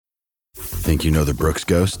Think you know the Brooks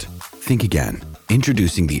Ghost? Think again.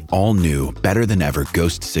 Introducing the all-new, better-than-ever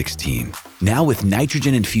Ghost 16. Now with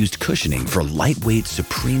nitrogen-infused cushioning for lightweight,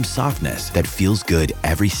 supreme softness that feels good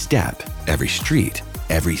every step, every street,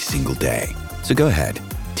 every single day. So go ahead,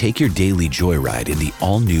 take your daily joyride in the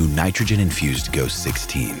all-new nitrogen-infused Ghost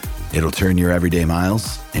 16. It'll turn your everyday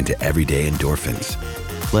miles into everyday endorphins.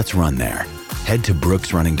 Let's run there. Head to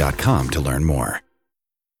brooksrunning.com to learn more.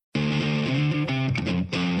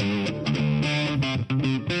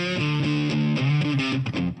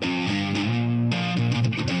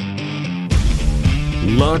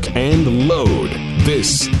 Lock and load.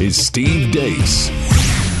 This is Steve Deace.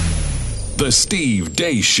 The Steve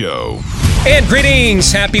Deace Show. And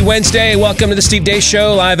greetings. Happy Wednesday. Welcome to the Steve Deace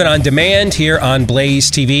Show, live and on demand here on Blaze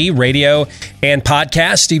TV, radio, and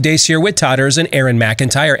podcast. Steve Deace here with Todders and Aaron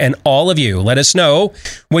McIntyre. And all of you, let us know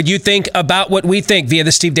what you think about what we think via the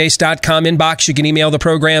stevedeace.com inbox. You can email the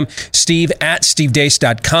program,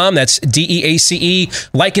 steve@stevedeace.com. That's DEACE.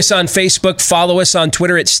 Like us on Facebook. Follow us on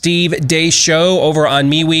Twitter at Steve Deace Show. Over on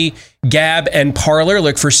MeWe, Gab, and Parler.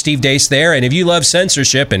 Look for Steve Deace there. And if you love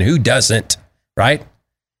censorship, and who doesn't, right?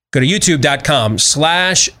 Go to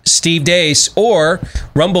youtube.com/Steve Deace or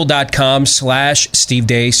rumble.com/Steve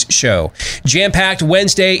Deace Show. Jam-packed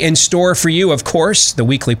Wednesday in store for you, of course, the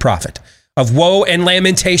weekly prophet of woe and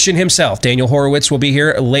lamentation himself. Daniel Horowitz will be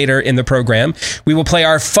here later in the program. We will play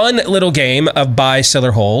our fun little game of buy, sell,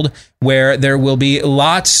 or hold, where there will be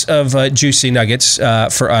lots of juicy nuggets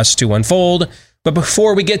for us to unfold. But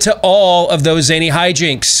before we get to all of those zany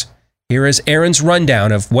hijinks, here is Aaron's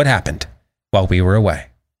rundown of what happened while we were away.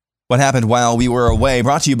 What happened while we were away,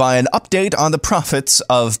 brought to you by an update on the prophets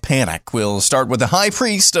of panic. We'll start with the high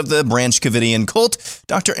priest of the Branch Covidian cult,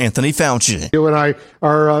 Dr. Anthony Fauci. You and I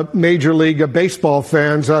are Major League Baseball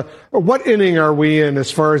fans. What inning are we in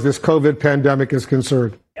as far as this COVID pandemic is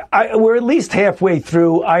concerned? We're at least halfway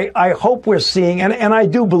through. I hope we're seeing, and I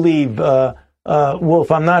do believe,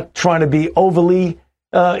 Wolf, I'm not trying to be overly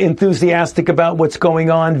enthusiastic about what's going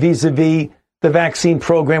on vis-a-vis the vaccine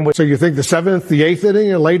program. So you think the seventh, the eighth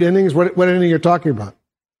inning, or late innings? What inning you're talking about?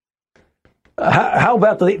 How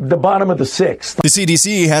about the bottom of the sixth? The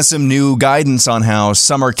CDC has some new guidance on how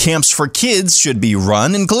summer camps for kids should be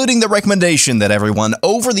run, including the recommendation that everyone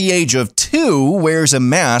over the age of 2 wears a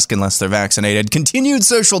mask unless they're vaccinated, continued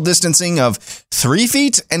social distancing of 3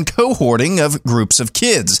 feet, and cohorting of groups of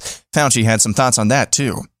kids. Fauci had some thoughts on that,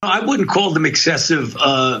 too. I wouldn't call them excessive,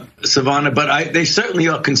 Savannah, but they certainly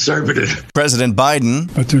are conservative. President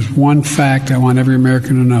Biden. But there's one fact I want every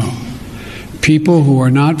American to know. People who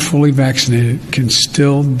are not fully vaccinated can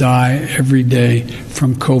still die every day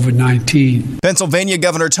from COVID-19. Pennsylvania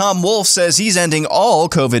Governor Tom Wolf says he's ending all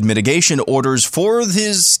COVID mitigation orders for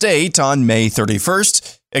his state on May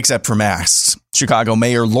 31st, except for masks. Chicago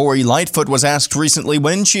Mayor Lori Lightfoot was asked recently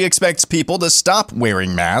when she expects people to stop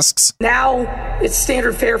wearing masks. Now it's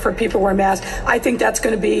standard fare for people to wear masks. I think that's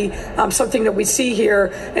going to be something that we see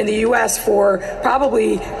here in the U.S. for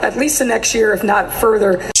probably at least the next year, if not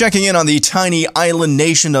further. Checking in on the tiny island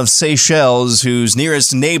nation of Seychelles, whose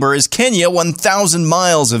nearest neighbor is Kenya, 1,000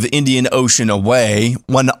 miles of Indian Ocean away.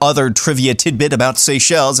 One other trivia tidbit about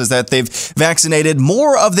Seychelles is that they've vaccinated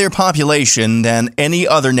more of their population than any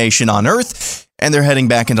other nation on Earth. And they're heading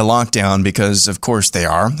back into lockdown because, of course, they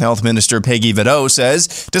are. Health Minister Peggy Vidot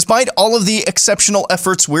says, despite all of the exceptional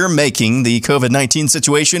efforts we're making, the COVID-19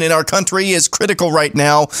 situation in our country is critical right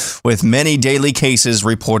now, with many daily cases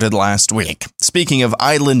reported last week. Speaking of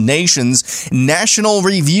island nations, National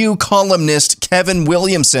Review columnist Kevin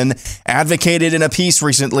Williamson advocated in a piece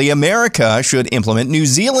recently America should implement New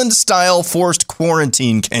Zealand-style forced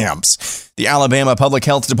quarantine camps. The Alabama Public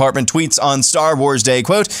Health Department tweets on Star Wars Day,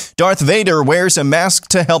 quote, Darth Vader wears a mask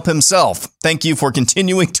to help himself. Thank you for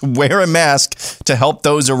continuing to wear a mask to help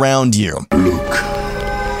those around you. Luke,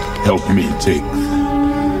 help me take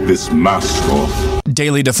this mask off.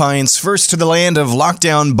 Daily Defiance first to the land of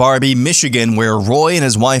lockdown Barbie, Michigan, where Roy and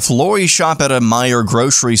his wife Lori shop at a Meijer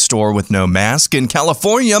grocery store with no mask. In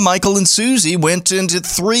California, Michael and Susie went into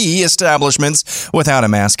 3 establishments without a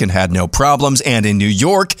mask and had no problems. And in New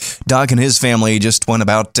York, Doug and his family just went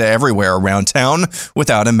about everywhere around town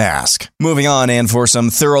without a mask. Moving on, and for some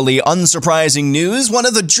thoroughly unsurprising news, one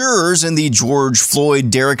of the jurors in the George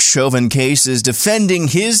Floyd Derek Chauvin case is defending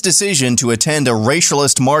his decision to attend a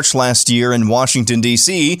racialist march last year in Washington,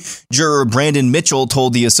 D.C. Juror Brandon Mitchell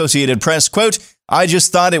told the Associated Press, quote, I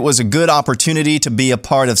just thought it was a good opportunity to be a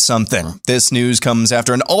part of something. This news comes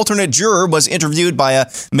after an alternate juror was interviewed by a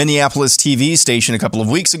Minneapolis TV station a couple of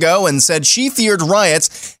weeks ago and said she feared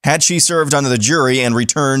riots had she served on the jury and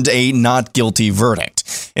returned a not guilty verdict.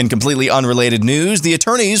 In completely unrelated news, the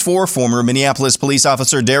attorneys for former Minneapolis police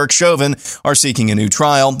officer Derek Chauvin are seeking a new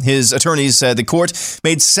trial. His attorneys said the court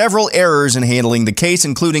made several errors in handling the case,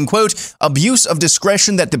 including, quote, abuse of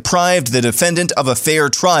discretion that deprived the defendant of a fair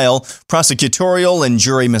trial, prosecutorial and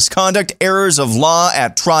jury misconduct, errors of law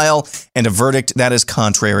at trial, and a verdict that is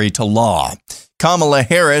contrary to law. Kamala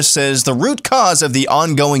Harris says the root cause of the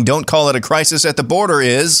ongoing don't call it a crisis at the border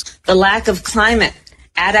is the lack of climate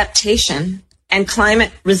adaptation and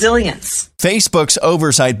climate resilience. Facebook's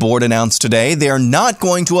oversight board announced today they are not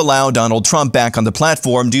going to allow Donald Trump back on the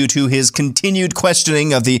platform due to his continued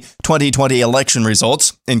questioning of the 2020 election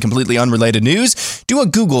results. In completely unrelated news, do a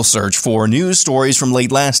Google search for news stories from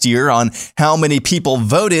late last year on how many people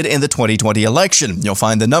voted in the 2020 election. You'll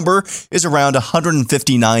find the number is around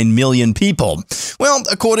 159 million people. Well,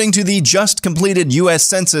 according to the just completed U.S.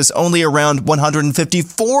 Census, only around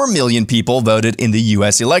 154 million people voted in the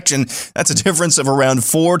U.S. election. That's a difference of around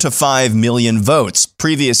 4 to 5 million votes.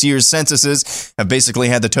 Previous year's censuses have basically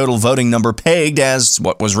had the total voting number pegged as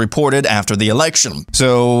what was reported after the election.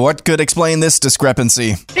 So what could explain this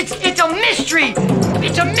discrepancy? It's a mystery!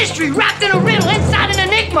 It's a mystery wrapped in a riddle inside an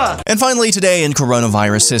enigma! And finally today in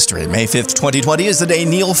coronavirus history, May 5th, 2020 is the day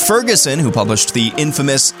Neil Ferguson, who published the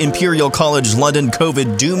infamous Imperial College London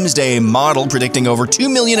COVID doomsday model predicting over 2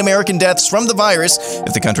 million American deaths from the virus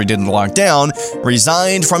if the country didn't lock down,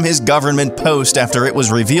 resigned from his government post after it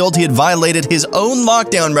was revealed he had violated his own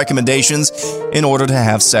lockdown recommendations in order to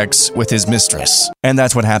have sex with his mistress. And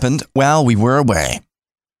that's what happened while we were away.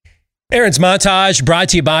 Aaron's Montage brought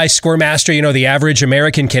to you by Scoremaster. You know, the average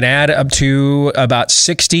American can add up to about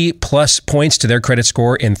 60 plus points to their credit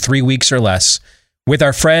score in 3 weeks or less with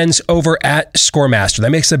our friends over at Scoremaster.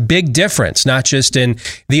 That makes a big difference, not just in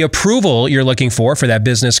the approval you're looking for that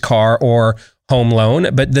business, car, or home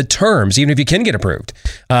loan, but the terms, even if you can get approved,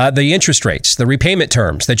 the interest rates, the repayment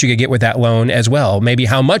terms that you could get with that loan as well, maybe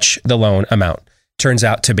how much the loan amount turns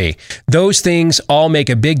out to be. Those things all make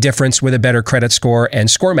a big difference with a better credit score, and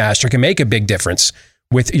Scoremaster can make a big difference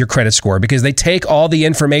with your credit score because they take all the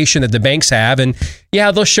information that the banks have, and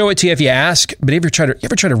yeah, they'll show it to you if you ask, but if you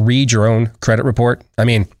ever try to read your own credit report, I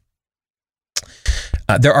mean,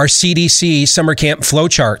 there are CDC summer camp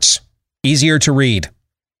flowcharts, easier to read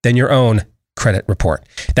than your own credit report.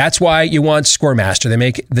 That's why you want Scoremaster. They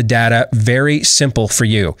make the data very simple for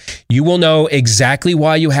you. You will know exactly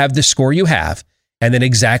why you have the score you have, and then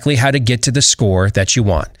exactly how to get to the score that you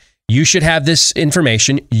want. You should have this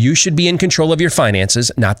information. You should be in control of your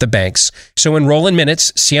finances, not the banks. So enroll in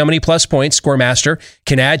minutes. See how many plus points Scoremaster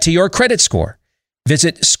can add to your credit score.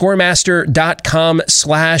 Visit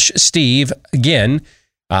scoremaster.com/Steve. Again,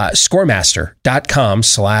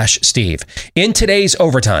 scoremaster.com/Steve. In today's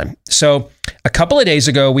overtime. So a couple of days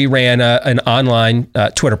ago, we ran an online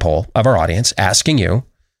Twitter poll of our audience asking you,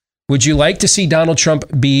 would you like to see Donald Trump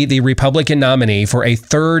be the Republican nominee for a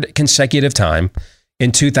third consecutive time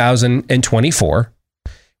in 2024?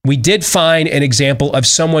 We did find an example of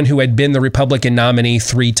someone who had been the Republican nominee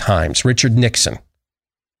 3 times, Richard Nixon.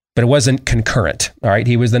 But it wasn't concurrent. All right.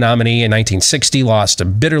 He was the nominee in 1960, lost a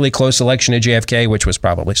bitterly close election at JFK, which was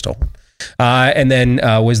probably stolen. And then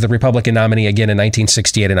was the Republican nominee again in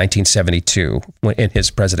 1968 and 1972 in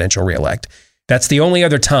his presidential reelect. That's the only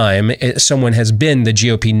other time someone has been the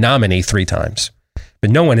GOP nominee 3 times.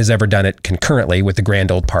 But no one has ever done it concurrently with the grand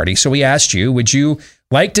old party. So we asked you, would you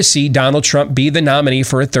like to see Donald Trump be the nominee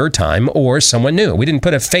for a third time or someone new? We didn't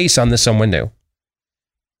put a face on the someone new.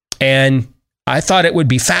 And I thought it would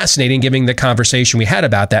be fascinating given the conversation we had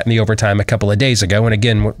about that in the overtime a couple of days ago. And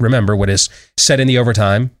again, remember what is said in the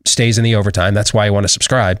overtime stays in the overtime. That's why you want to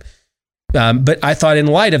subscribe. But I thought in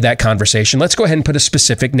light of that conversation, let's go ahead and put a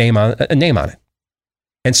specific name on it.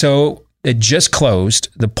 And so it just closed.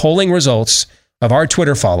 The polling results of our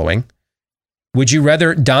Twitter following. Would you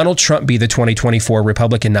rather Donald Trump be the 2024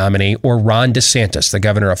 Republican nominee or Ron DeSantis, the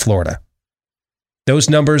governor of Florida? Those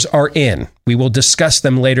numbers are in. We will discuss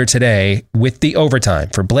them later today with the overtime.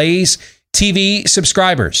 For Blaze TV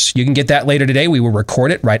subscribers, you can get that later today. We will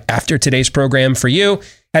record it right after today's program for you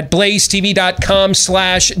at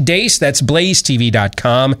blazetv.com/Deace. That's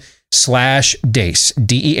blazetv.com/Deace,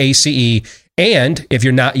 DEACE. And if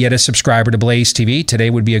you're not yet a subscriber to Blaze TV,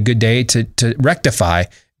 today would be a good day to rectify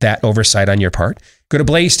that oversight on your part. Go to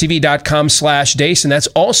blazetv.com/Deace, and that's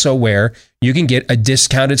also where you can get a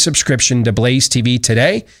discounted subscription to Blaze TV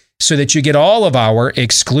today so that you get all of our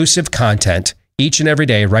exclusive content each and every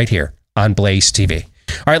day right here on Blaze TV.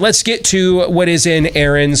 All right, let's get to what is in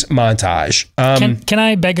Aaron's montage. Can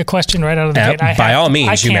I beg a question right out of the gate? By all means,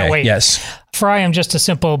 I can't you may. Wait. Yes. For I am just a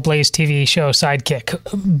simple Blaze TV show sidekick.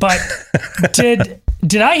 But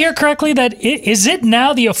did I hear correctly that is it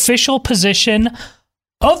now the official position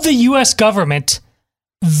of the U.S. government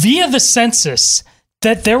via the census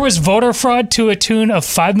that there was voter fraud to a tune of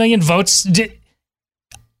 5 million votes?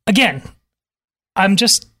 Again, I'm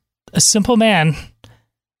just a simple man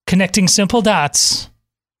connecting simple dots.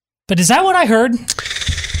 But is that what I heard?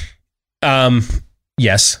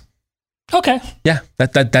 Yes. Okay. Yeah,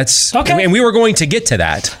 that's okay. And we were going to get to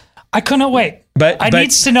that. I couldn't wait. But I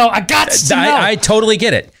needs to know. I got to know. I totally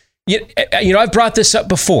get it. You know, I've brought this up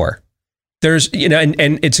before. There's,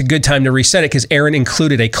 and it's a good time to reset it because Aaron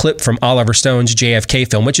included a clip from Oliver Stone's JFK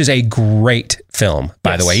film, which is a great film,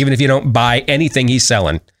 by the way, even if you don't buy anything he's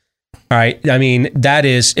selling. All right. I mean,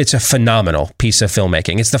 it's a phenomenal piece of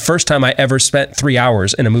filmmaking. It's the first time I ever spent 3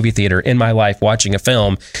 hours in a movie theater in my life watching a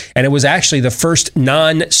film. And it was actually the first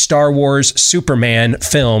non-Star Wars Superman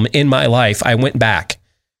film in my life. I went back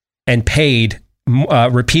and paid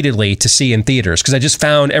repeatedly to see in theaters because I just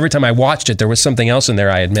found every time I watched it, there was something else in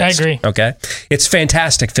there I had missed. I agree. Okay. It's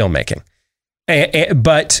fantastic filmmaking.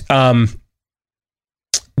 But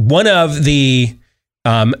one of the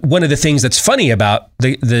things that's funny about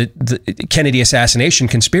the Kennedy assassination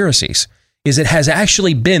conspiracies is it has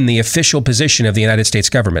actually been the official position of the United States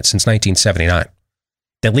government since 1979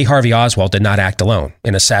 that Lee Harvey Oswald did not act alone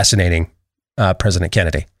in assassinating President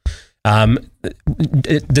Kennedy.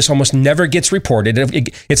 This almost never gets reported.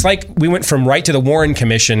 It's like we went from right to the Warren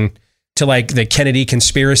Commission to like the Kennedy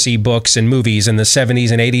conspiracy books and movies in the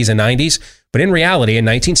 70s and 80s and 90s. But in reality, in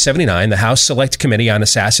 1979, the House Select Committee on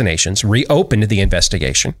Assassinations reopened the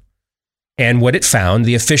investigation. And what it found,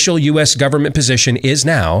 the official U.S. government position is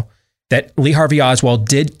now that Lee Harvey Oswald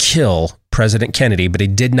did kill President Kennedy, but he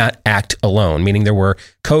did not act alone, meaning there were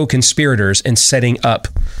co-conspirators in setting up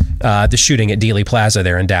the shooting at Dealey Plaza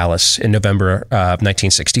there in Dallas in November of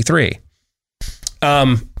 1963.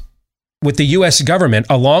 With the U.S. government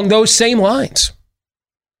along those same lines,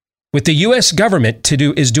 what the U.S. government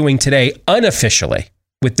is doing today unofficially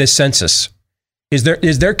with this census is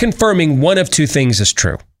they're confirming one of two things is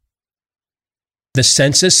true. The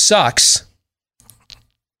census sucks,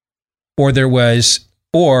 or Woder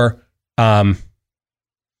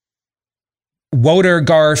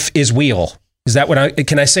Garf is wheel. Is that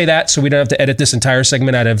can I say that so we don't have to edit this entire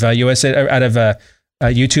segment out of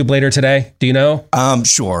YouTube later today? Do you know?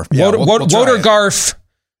 Sure. Yeah, Woder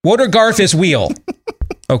Garf is wheel.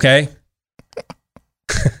 Okay.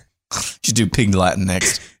 Should do Pig Latin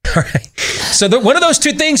next. All right. So one of those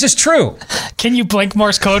two things is true. Can you blink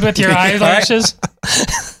Morse code with your eyelashes?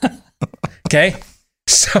 Okay.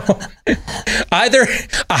 So either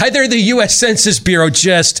the U.S. Census Bureau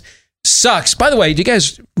just sucks. By the way, do you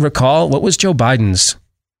guys recall what was Joe Biden's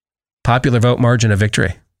popular vote margin of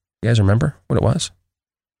victory? You guys remember what it was?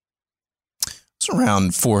 It's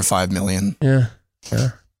around 4 or 5 million. Yeah.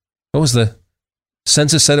 What was the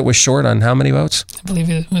census said it was short on how many votes? I believe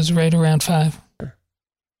it was right around 5.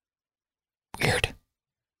 Weird.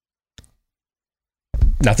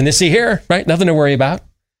 Nothing to see here, right? Nothing to worry about.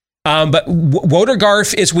 But Woder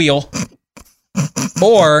Garf is wheel,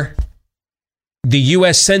 or the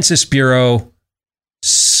U.S. Census Bureau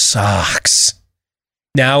sucks.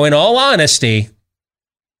 Now, in all honesty,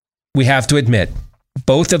 we have to admit,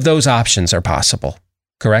 both of those options are possible,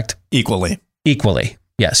 correct? Equally,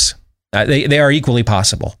 yes. They are equally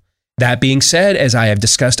possible. That being said, as I have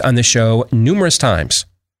discussed on the show numerous times,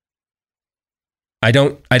 I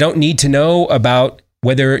don't need to know about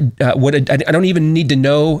whether I don't even need to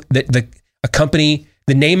know that the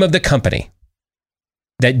name of the company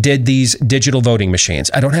that did these digital voting machines.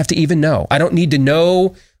 I don't have to even know. I don't need to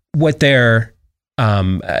know what their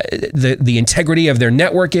the integrity of their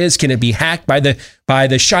network is. Can it be hacked by the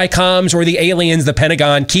Chi-Coms or the aliens the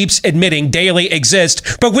Pentagon keeps admitting daily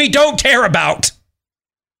exist, but we don't care about?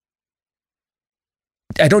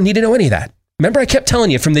 I don't need to know any of that. Remember, I kept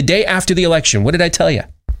telling you from the day after the election, what did I tell you?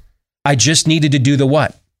 I just needed to do the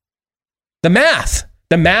what? The math.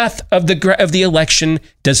 The math of the election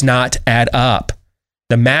does not add up.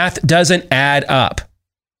 The math doesn't add up.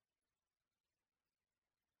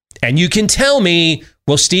 And you can tell me,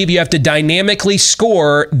 well, Steve, you have to dynamically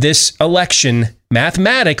score this election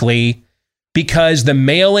mathematically because the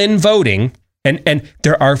mail-in voting, and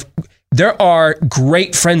there are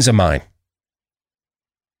great friends of mine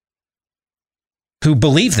who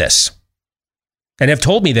believe this and have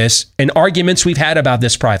told me this in arguments we've had about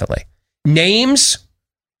this privately. Names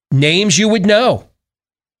you would know,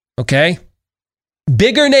 okay?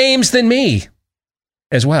 Bigger names than me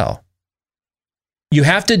as well. You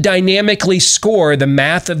have to dynamically score the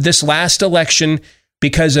math of this last election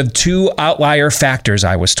because of two outlier factors,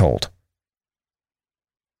 I was told.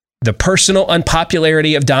 the personal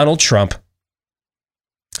unpopularity of Donald Trump.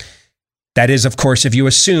 That is, of course, if you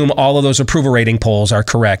assume all of those approval rating polls are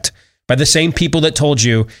correct by the same people that told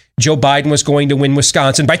you Joe Biden was going to win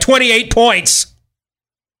Wisconsin by 28 points.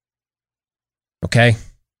 Okay?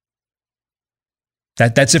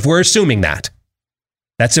 That's if we're assuming that.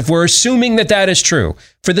 That's if we're assuming that that is true.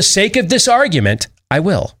 For the sake of this argument, I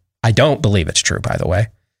will. I don't believe it's true, by the way.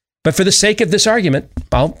 But for the sake of this argument,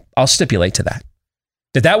 I'll stipulate to that.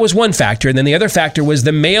 That was one factor. And then the other factor was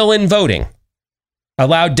the mail-in voting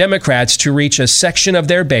allowed Democrats to reach a section of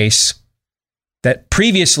their base that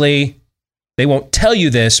previously, they won't tell you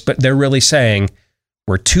this, but they're really saying,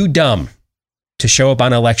 we're too dumb to show up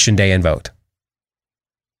on election day and vote.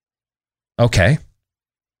 Okay.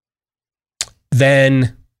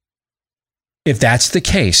 Then, if that's the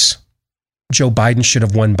case, Joe Biden should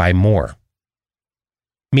have won by more.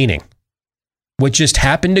 Meaning, what just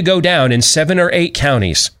happened to go down in 7 or 8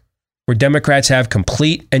 counties where Democrats have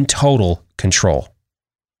complete and total control.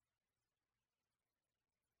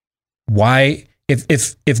 Why, if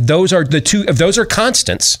those are if those are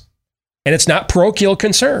constants, and it's not parochial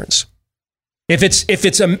concerns,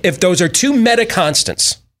 if those are two meta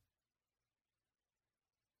constants,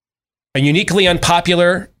 a uniquely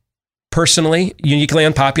unpopular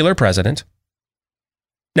president.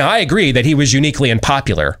 Now, I agree that he was uniquely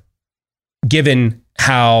unpopular, given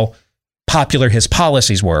how popular his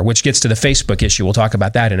policies were, which gets to the Facebook issue. We'll talk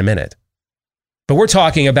about that in a minute. But we're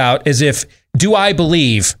talking about as if, do I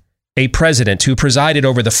believe a president who presided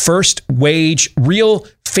over the first real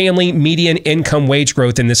family median income wage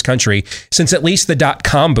growth in this country since at least the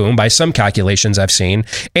dot-com boom, by some calculations I've seen,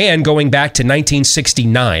 and going back to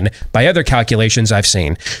 1969 by other calculations I've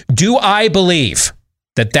seen, do I believe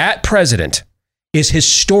that that president is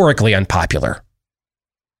historically unpopular?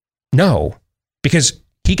 No, because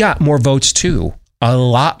he got more votes too, a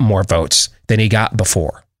lot more votes than he got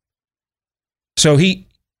before. So he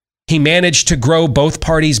managed to grow both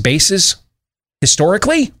parties' bases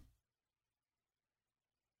historically.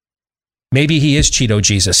 Maybe he is Cheeto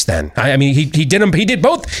Jesus then. I mean, he did them. He did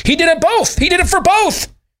both. He did it both. He did it for both.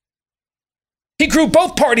 He grew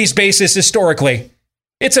both parties' bases historically.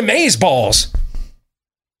 It's amazeballs.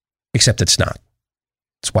 Except it's not.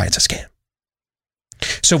 That's why it's a scam.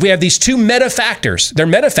 So if we have these two meta factors, they're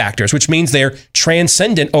meta factors, which means they're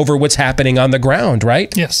transcendent over what's happening on the ground,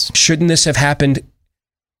 right? Yes. Shouldn't this have happened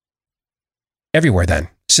everywhere then,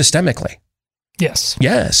 systemically? Yes.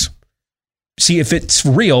 Yes. See, if it's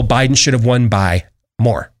real, Biden should have won by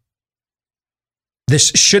more.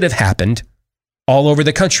 This should have happened all over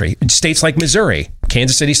the country. States like Missouri,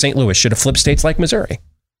 Kansas City, St. Louis should have flipped states like Missouri,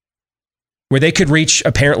 where they could reach,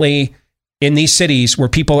 apparently, in these cities where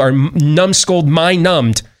people are numbskulled,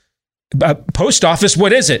 mind-numbed. Post office,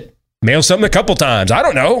 what is it? Mail something a couple times. I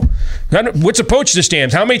don't know. What's a postage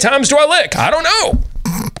stamp? How many times do I lick? I don't know.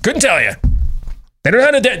 Couldn't tell you.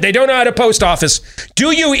 They don't know how to post office.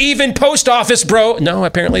 Do you even post office, bro? No,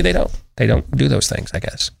 apparently they don't. They don't do those things, I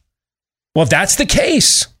guess. Well, if that's the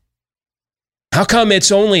case, how come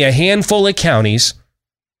it's only a handful of counties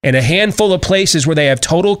and a handful of places where they have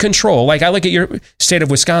total control? Like, I look at your state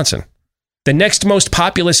of Wisconsin. The next most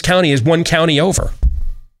populous county is one county over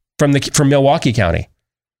from Milwaukee County.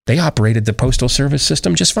 They operated the postal service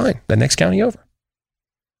system just fine. The next county over.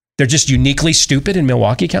 They're just uniquely stupid in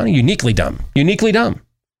Milwaukee County. Uniquely dumb.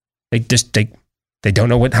 They don't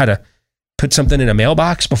know how to put something in a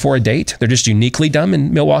mailbox before a date. They're just uniquely dumb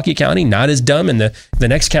in Milwaukee County, not as dumb in the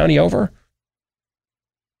next county over.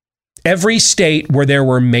 Every state where there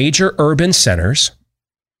were major urban centers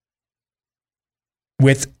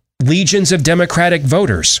with legions of Democratic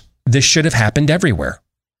voters, this should have happened everywhere.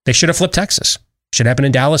 They should have flipped Texas. Should happen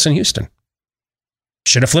in Dallas and Houston.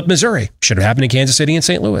 Should have flipped Missouri. Should have happened in Kansas City and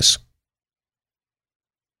St. Louis.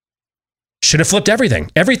 Should have flipped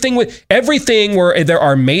everything. Everything where there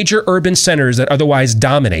are major urban centers that otherwise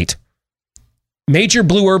dominate, major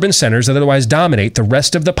blue urban centers that otherwise dominate the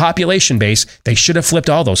rest of the population base, they should have flipped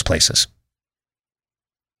all those places.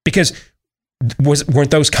 Because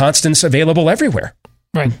weren't those constants available everywhere?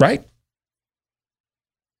 Right?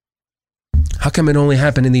 How come it only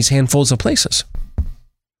happened in these handfuls of places?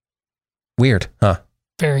 Weird, huh?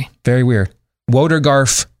 Very. Very weird.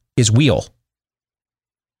 Wodergarf is wheel.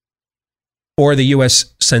 Or the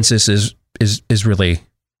U.S. Census is really,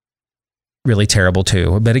 really terrible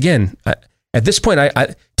too. But again, at this point,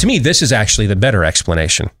 to me, this is actually the better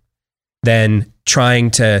explanation than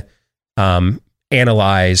trying to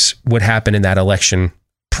analyze what happened in that election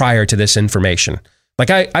prior to this information. Like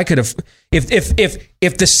I could have,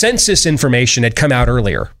 if the census information had come out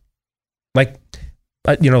earlier, like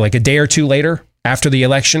a day or two later, after the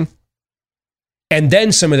election. And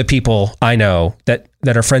then some of the people I know that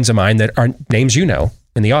are friends of mine that are names you know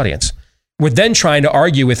in the audience were then trying to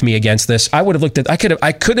argue with me against this. I would have looked at, I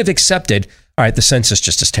could have accepted, all right, the census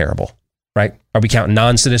just is terrible, right? Are we counting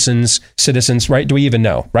non-citizens, citizens, right? Do we even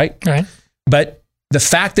know, right? Right. But the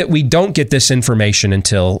fact that we don't get this information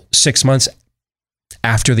until 6 months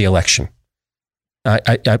after the election,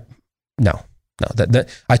 no.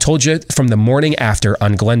 I told you from the morning after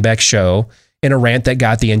on Glenn Beck's show in a rant that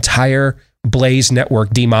got the entire Blaze network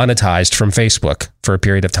demonetized from Facebook for a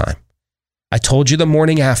period of time. I told you the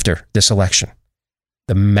morning after this election,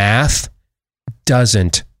 the math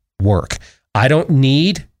doesn't work. I don't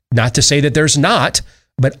need, not to say that there's not,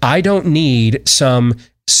 but I don't need some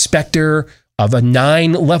specter of a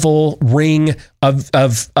 9-level ring of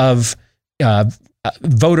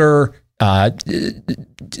voter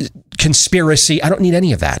conspiracy. I don't need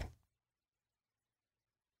any of that.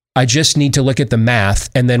 I just need to look at the math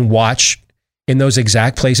and then watch in those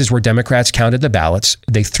exact places where Democrats counted the ballots,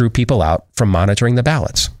 they threw people out from monitoring the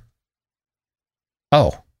ballots.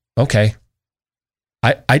 Oh, okay.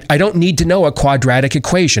 I don't need to know a quadratic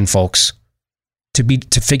equation, folks,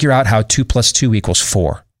 to figure out how 2 + 2 =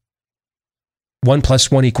 4. 1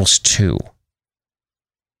 + 1 = 2.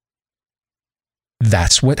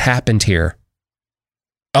 That's what happened here.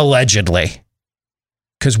 Allegedly.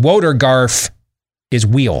 Because Woder Garf is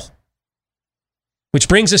wheel. Which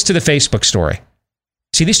brings us to the Facebook story.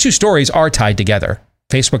 See, these two stories are tied together.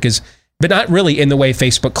 Facebook is, but not really in the way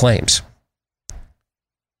Facebook claims.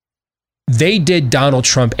 They did Donald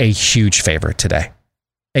Trump a huge favor today.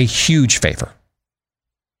 A huge favor.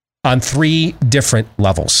 On 3 different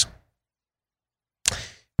levels.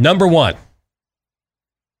 Number 1,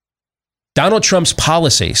 Donald Trump's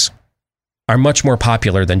policies are much more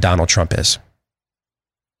popular than Donald Trump is.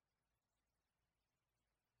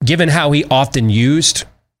 Given how he often used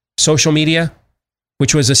social media,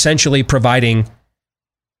 which was essentially providing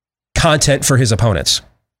content for his opponents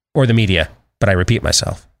or the media, but I repeat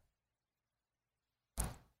myself.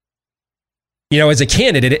 You know, as a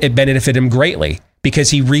candidate, it benefited him greatly because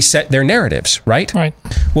he reset their narratives, right? Right.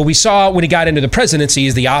 What we saw when he got into the presidency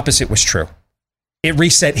is the opposite was true. It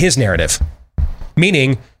reset his narrative,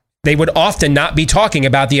 meaning they would often not be talking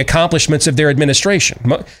about the accomplishments of their administration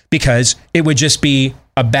because it would just be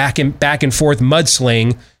a back and forth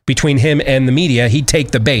mudsling between him and the media. He'd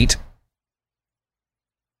take the bait.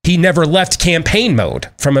 He never left campaign mode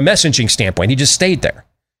from a messaging standpoint. He just stayed there.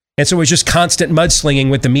 And so it was just constant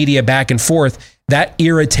mudslinging with the media back and forth. That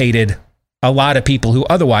irritated a lot of people who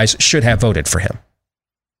otherwise should have voted for him.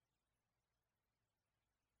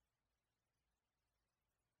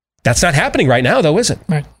 That's not happening right now, though, is it?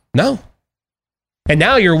 Right. No. And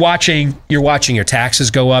now you're watching your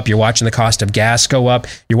taxes go up. You're watching the cost of gas go up.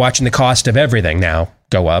 You're watching the cost of everything now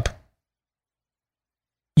go up.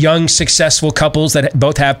 Young, successful couples that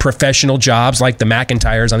both have professional jobs, like the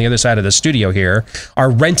McIntyres on the other side of the studio here,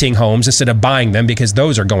 are renting homes instead of buying them because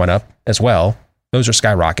those are going up as well. Those are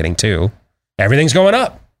skyrocketing too. Everything's going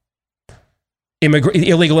up.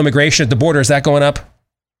 Illegal immigration at the border, is that going up?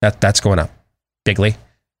 That's going up bigly.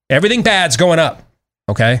 Everything bad's going up.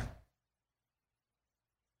 Okay.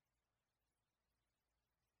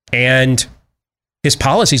 And his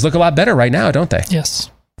policies look a lot better right now, don't they? Yes.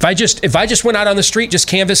 If I just went out on the street, just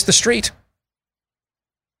canvassed the street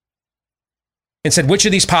and said, which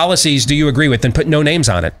of these policies do you agree with, and put no names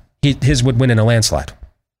on it, his would win in a landslide.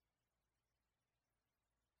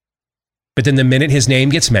 But then the minute his name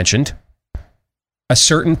gets mentioned, a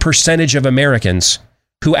certain percentage of Americans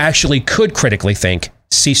who actually could critically think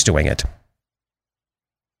cease doing it.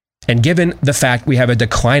 And given the fact we have a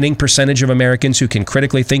declining percentage of Americans who can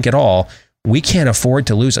critically think at all, we can't afford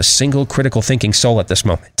to lose a single critical thinking soul at this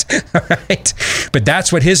moment. All right? But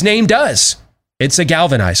that's what his name does. It's a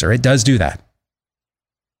galvanizer. It does do that.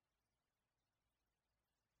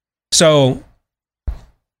 So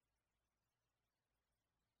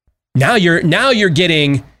now you're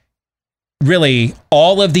getting really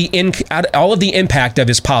all of the impact of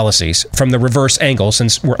his policies from the reverse angle,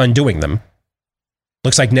 since we're undoing them.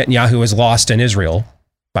 Looks like Netanyahu is lost in Israel,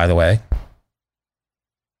 by the way.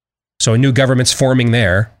 So a new government's forming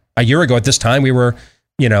there. A year ago at this time, we were,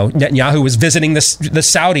 Netanyahu was visiting the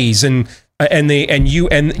Saudis and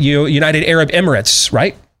United Arab Emirates,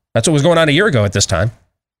 right? That's what was going on a year ago at this time.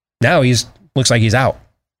 Now looks like he's out.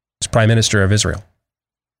 He's Prime Minister of Israel.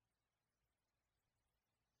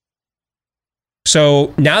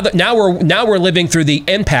 So now we're living through the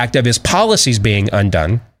impact of his policies being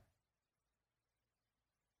undone.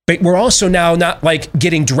 But we're also now not like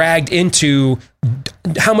getting dragged into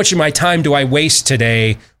how much of my time do I waste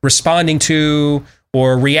today responding to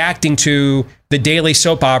or reacting to the daily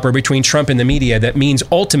soap opera between Trump and the media that means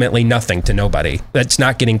ultimately nothing to nobody, that's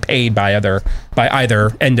not getting paid by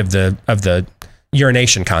either end of the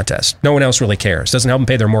urination contest. No one else really cares. Doesn't help them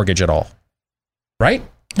pay their mortgage at all. Right?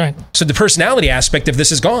 Right. So the personality aspect of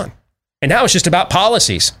this is gone. And now it's just about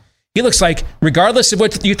policies. He looks like, regardless of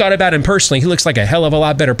what you thought about him personally, he looks like a hell of a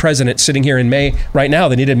lot better president sitting here in May right now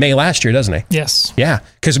than he did May last year, doesn't he? Yes. Yeah,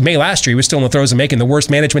 because May last year, he was still in the throes of making the worst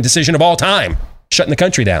management decision of all time, shutting the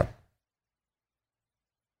country down.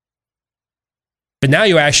 But now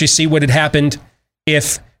you actually see what had happened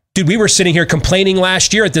if, dude, we were sitting here complaining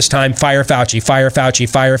last year at this time, fire Fauci, fire Fauci,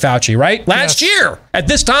 fire Fauci, right? Last year at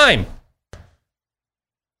this time.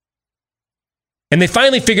 And they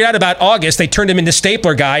finally figured out about August. They turned him into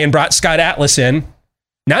stapler guy and brought Scott Atlas in.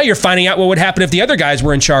 Now you're finding out what would happen if the other guys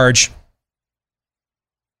were in charge.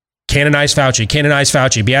 Canonize Fauci,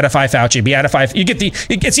 beatify Fauci, beatify.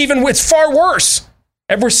 It's far worse.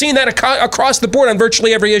 And we're seeing that across the board on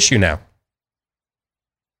virtually every issue now.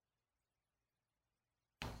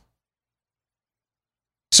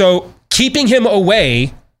 So keeping him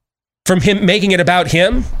away from him making it about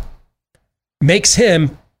him makes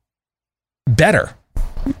him better.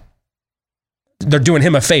 They're doing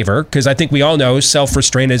him a favor because I think we all know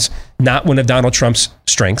self-restraint is not one of Donald Trump's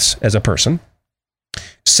strengths as a person.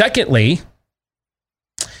 Secondly,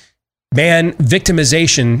 man,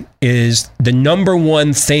 victimization is the number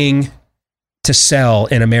one thing to sell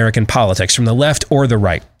in American politics, from the left or the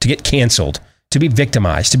right, to get canceled, to be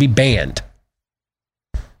victimized, to be banned.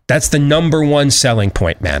 That's the number one selling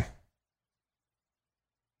point, man.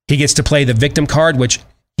 He gets to play the victim card, which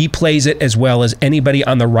he plays it as well as anybody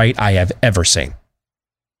on the right I have ever seen.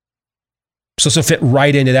 So this will fit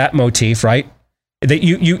right into that motif, right? That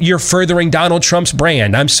you're furthering Donald Trump's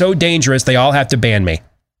brand. I'm so dangerous, they all have to ban me.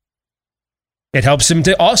 It helps him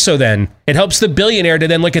to also then, it helps the billionaire to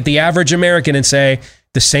then look at the average American and say,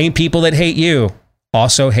 the same people that hate you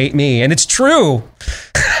also hate me. And it's true,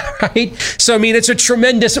 right? So, I mean, it's a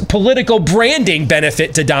tremendous political branding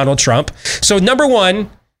benefit to Donald Trump. So number one,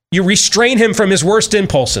 you restrain him from his worst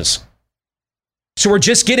impulses. So we're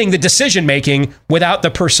just getting the decision-making without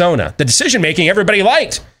the persona. The decision-making everybody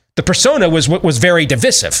liked. The persona was what was very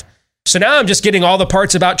divisive. So now I'm just getting all the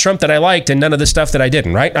parts about Trump that I liked and none of the stuff that I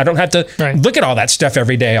didn't, right? I don't have to look at all that stuff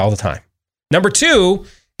every day, all the time. Number two,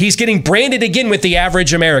 he's getting branded again with the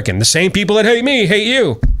average American. The same people that hate me, hate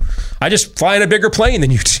you. I just fly in a bigger plane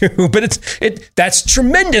than you do. But that's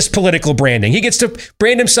tremendous political branding. He gets to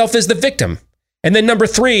brand himself as the victim. And then number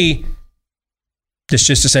three, this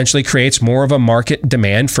just essentially creates more of a market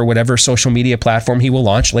demand for whatever social media platform he will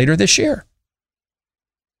launch later this year.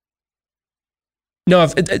 No,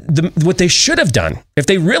 what they should have done, if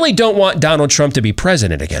they really don't want Donald Trump to be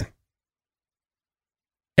president again,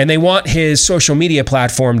 and they want his social media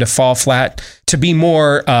platform to fall flat, to be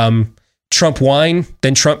more Trump wine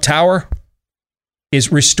than Trump tower,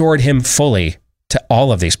 is restored him fully to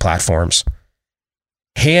all of these platforms.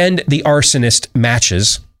 Hand the arsonist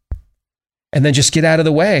matches and then just get out of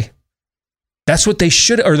the way. That's what they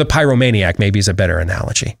should, or the pyromaniac maybe is a better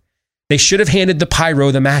analogy. They should have handed the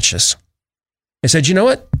pyro the matches. They said, you know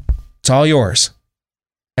what? It's all yours.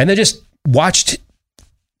 And they just watched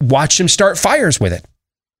him start fires with it.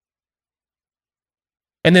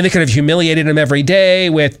 And then they could have humiliated him every day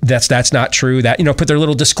with that's not true. That, put their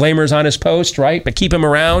little disclaimers on his post, right? But keep him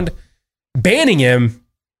around. Banning him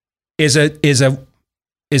is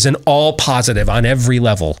an all positive on every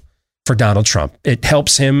level for Donald Trump. It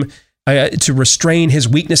helps him to restrain his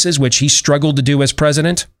weaknesses, which he struggled to do as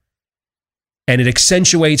president. And it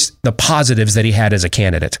accentuates the positives that he had as a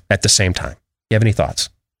candidate at the same time. You have any thoughts?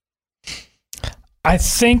 I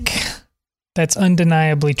think that's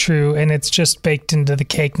undeniably true, and it's just baked into the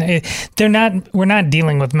cake. We're not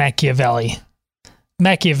dealing with Machiavelli.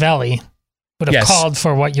 Machiavelli would have called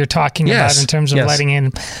for what you're talking about in terms of letting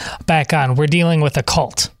him back on. We're dealing with a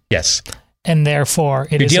cult. Yes. And therefore,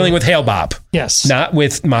 you're dealing with Hail Bob. Yes. Not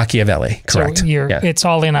with Machiavelli. Correct. So it's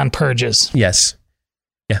all in on purges. Yes.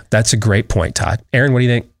 Yeah, that's a great point, Todd. Aaron, what do you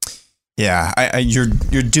think? Yeah, you're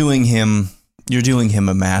doing him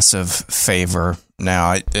a massive favor.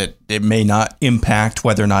 Now, it may not impact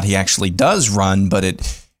whether or not he actually does run, but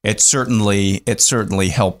it certainly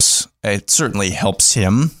helps. It certainly helps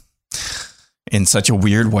him in such a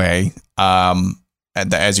weird way.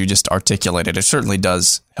 As you just articulated, it certainly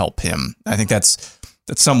does help him. I think that's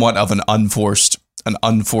somewhat of an unforced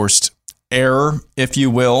error, if you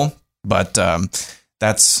will, but.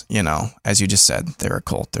 That's, as you just said, they're a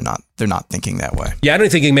cult. They're not thinking that way. Yeah, I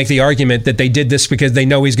don't think you can make the argument that they did this because they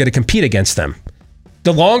know he's going to compete against them.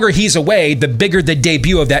 the longer he's away, the bigger the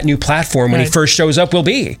debut of that new platform when he first shows up will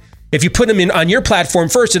be. If you put him in on your platform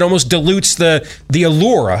first, it almost dilutes the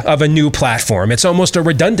allure of a new platform. It's almost a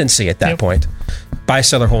redundancy at that point. Buy,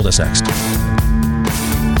 sell, or hold us next.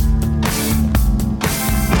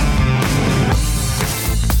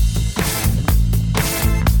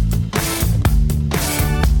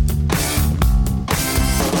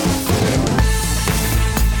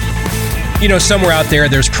 You know, somewhere out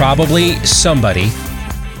there's probably somebody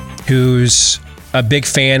who's a big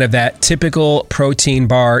fan of that typical protein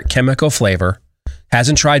bar chemical flavor,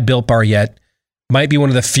 hasn't tried Built Bar yet, might be one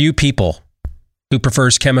of the few people who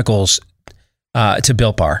prefers chemicals to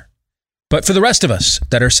Built Bar. But for the rest of us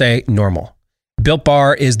that are, say, normal, Built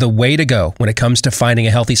Bar is the way to go when it comes to finding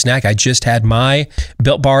a healthy snack. I just had my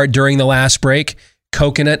Built Bar during the last break.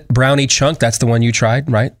 Coconut brownie chunk, that's the one you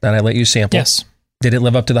tried, right? That I let you sample. Yes. Did it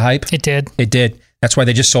live up to the hype? It did. It did. That's why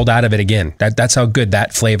they just sold out of it again. That's how good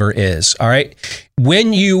that flavor is. All right.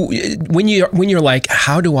 When you're like,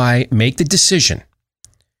 how do I make the decision?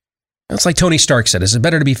 It's like Tony Stark said, is it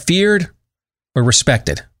better to be feared or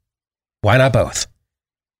respected? Why not both?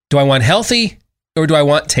 Do I want healthy or do I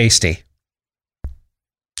want tasty?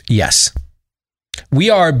 Yes.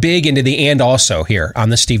 We are big into the and also here on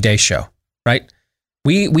the Steve Deace Show, right?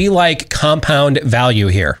 We like compound value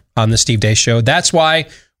here on the Steve Deace Show. That's why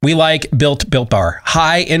we like Built Bar.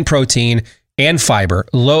 High in protein and fiber,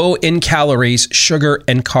 low in calories, sugar,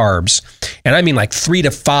 and carbs. And I mean like 3 to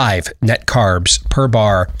 5 net carbs per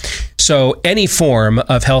bar. So any form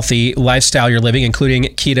of healthy lifestyle you're living, including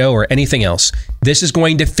keto or anything else, this is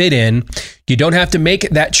going to fit in. You don't have to make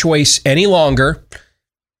that choice any longer.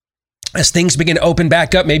 As things begin to open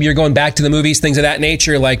back up, maybe you're going back to the movies, things of that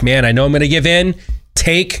nature, like, man, I know I'm going to give in.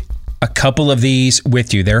 Take a couple of these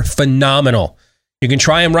with you. They're phenomenal. You can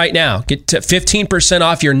try them right now. Get to 15%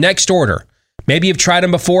 off your next order. Maybe you've tried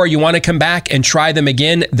them before. You want to come back and try them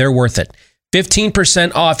again. They're worth it.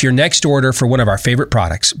 15% off your next order for one of our favorite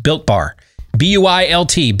products, Built Bar.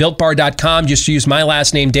 BUILT, BuiltBar.com. Just use my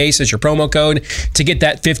last name, Deace, as your promo code to get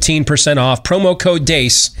that 15% off. Promo code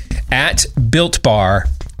Deace at BuiltBar.com.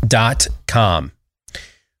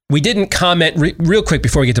 We didn't comment real quick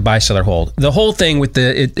before we get to buy, sell, or hold. The whole thing with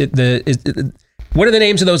what are the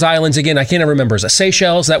names of those islands again? I can't remember. Is it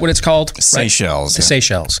Seychelles? Is that what it's called? Seychelles. Right? Yeah.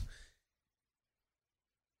 Seychelles.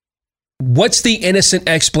 What's the innocent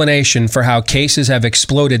explanation for how cases have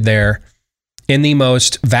exploded there in the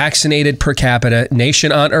most vaccinated per capita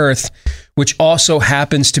nation on earth, which also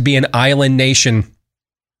happens to be an island nation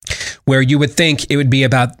where you would think it would be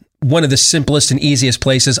about one of the simplest and easiest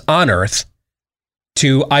places on earth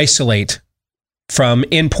to isolate from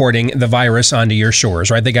importing the virus onto your shores,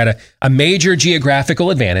 right? They got a major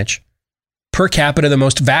geographical advantage, per capita, the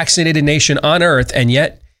most vaccinated nation on earth, and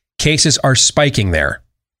yet cases are spiking there.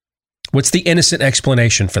 What's the innocent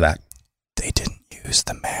explanation for that? They didn't use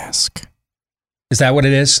the mask. Is that what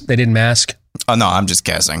it is? They didn't mask? Oh, no, I'm just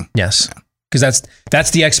guessing. Yes. Because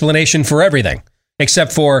that's the explanation for everything,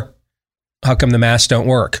 except for how come the masks don't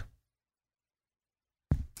work?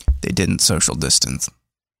 They didn't social distance.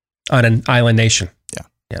 On an island nation.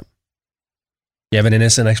 Yeah. You have an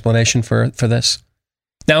innocent explanation for this?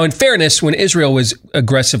 Now, in fairness, when Israel was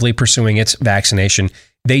aggressively pursuing its vaccination,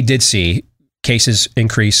 they did see cases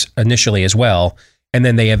increase initially as well, and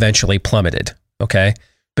then they eventually plummeted, okay?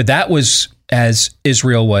 But that was as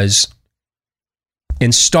Israel was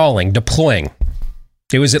deploying.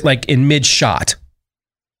 It was in mid-shot.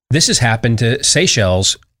 This has happened to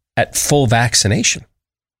Seychelles at full vaccination.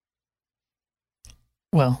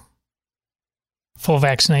 Well, full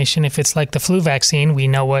vaccination, if it's like the flu vaccine, we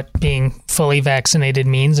know what being fully vaccinated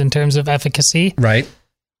means in terms of efficacy. Right.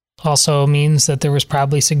 Also means that there was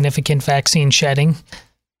probably significant vaccine shedding,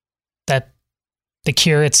 that the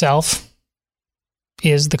cure itself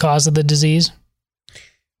is the cause of the disease.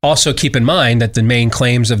 Also, keep in mind that the main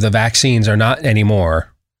claims of the vaccines are not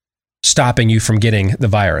anymore stopping you from getting the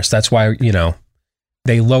virus. That's why,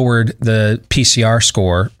 they lowered the PCR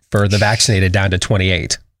score for the vaccinated down to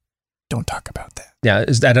 28. Don't talk about that. Yeah,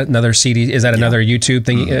 is that another CD? Is that another YouTube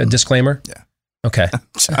thing? Disclaimer? Yeah. Okay.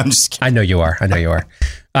 I'm just kidding. I know you are.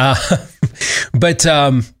 But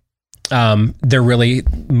they're really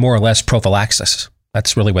more or less prophylaxis.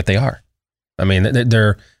 That's really what they are. I mean,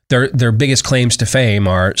 their biggest claims to fame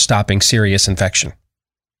are stopping serious infection,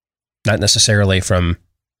 not necessarily from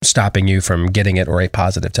stopping you from getting it or a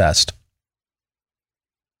positive test.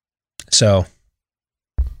 So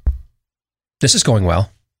this is going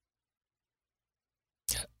well.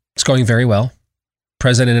 It's going very well.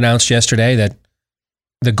 President announced yesterday that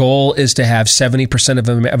the goal is to have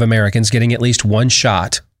 70% of Americans getting at least one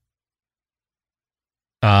shot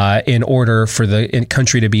in order for the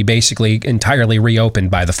country to be basically entirely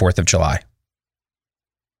reopened by the 4th of July.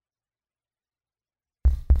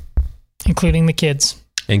 Including the kids.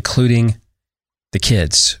 Including the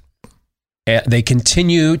kids. They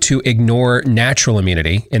continue to ignore natural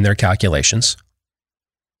immunity in their calculations.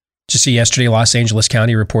 Just see yesterday, Los Angeles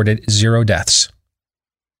County reported 0 deaths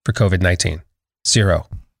for COVID-19. 0.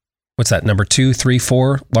 What's that? Number 2, 3,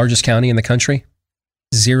 4 largest county in the country?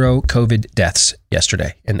 0 COVID deaths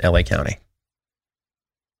yesterday in LA County.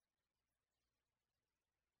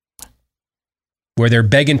 Where they're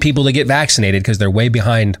begging people to get vaccinated because they're way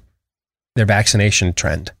behind their vaccination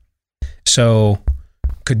trend. So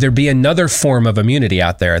could there be another form of immunity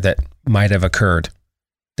out there that might have occurred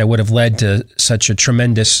that would have led to such a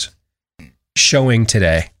tremendous showing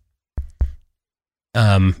today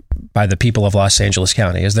by the people of Los Angeles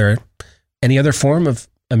County? Is there any other form of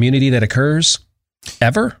immunity that occurs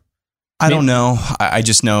ever? I don't know. I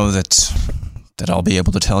just know that I'll be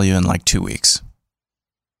able to tell you in like 2 weeks.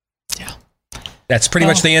 Yeah. That's pretty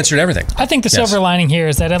much the answer to everything. I think the silver lining here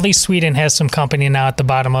is that at least Sweden has some company now at the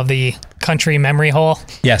bottom of the country memory hole.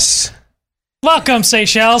 Yes. Welcome,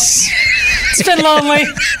 Seychelles. It's been lonely.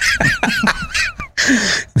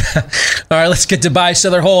 All right, let's get to Buy,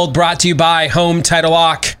 Sell, or Hold, brought to you by Home Title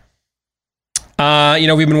Lock.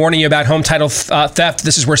 We've been warning you about home title theft.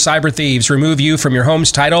 This is where cyber thieves remove you from your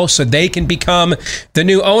home's title so they can become the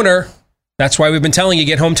new owner. That's why we've been telling you,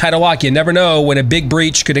 get Home Title Lock. You never know when a big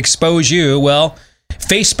breach could expose you. Well,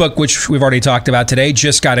 Facebook, which we've already talked about today,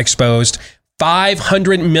 just got exposed.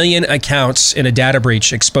 500 million accounts in a data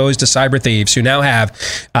breach exposed to cyber thieves who now have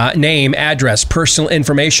name, address, personal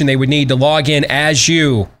information they would need to log in as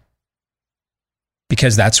you.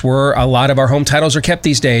 Because that's where a lot of our home titles are kept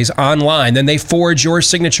these days, online. Then they forge your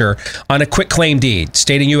signature on a quitclaim deed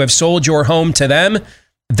stating you have sold your home to them.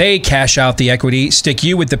 They cash out the equity, stick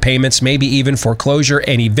you with the payments, maybe even foreclosure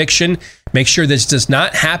and eviction. Make sure this does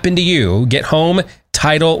not happen to you. Get Home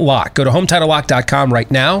Title Lock. Go to HometitleLock.com right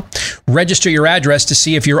now. Register your address to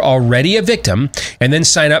see if you're already a victim, and then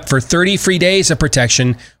sign up for 30 free days of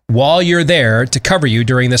protection while you're there to cover you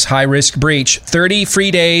during this high-risk breach. 30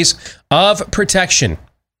 free days of protection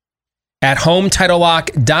at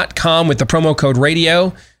HometitleLock.com with the promo code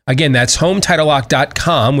radio. Again, that's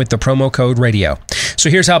HometitleLock.com with the promo code radio. So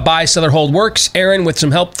here's how Buy, Sell, or Hold works. Aaron, with some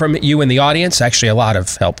help from you in the audience, actually a lot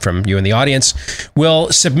of help from you in the audience,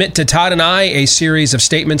 will submit to Todd and I a series of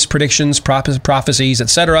statements, predictions, prophecies,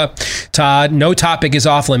 etc. Todd, no topic is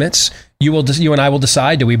off limits. You and I will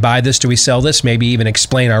decide, do we buy this, do we sell this, maybe even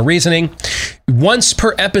explain our reasoning. Once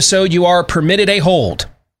per episode, you are permitted a hold.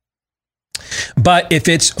 But if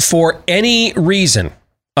it's for any reason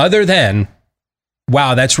other than,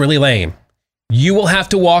 wow, that's really lame, you will have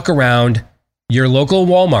to walk around your local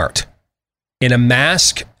Walmart in a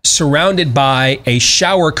mask surrounded by a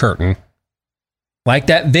shower curtain, like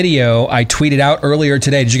that video I tweeted out earlier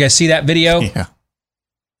today. Did you guys see that video? Yeah.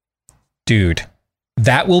 Dude,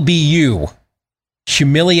 that will be you.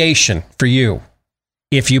 Humiliation for you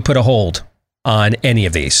if you put a hold on any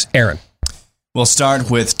of these. Aaron. We'll start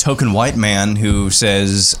with Token White Man, who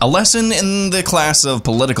says, a lesson in the class of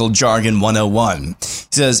political jargon 101. He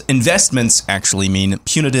says, investments actually mean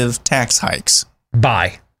punitive tax hikes.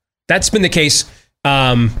 Buy. That's been the case.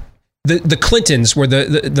 The Clintons were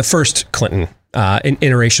the first Clinton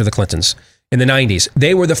iteration of the Clintons in the 90s.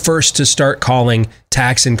 They were the first to start calling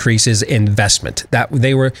tax increases investment.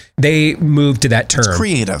 They moved to that term. It's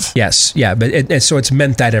creative. Yes. Yeah. But so it's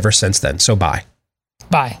meant that ever since then. So buy.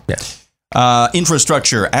 Buy. Yeah.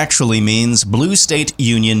 Infrastructure actually means blue state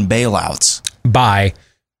union bailouts. Buy.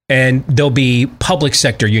 And there'll be public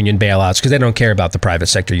sector union bailouts because they don't care about the private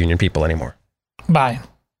sector union people anymore. Buy.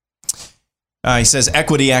 He says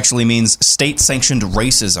equity actually means state-sanctioned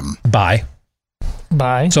racism. Buy.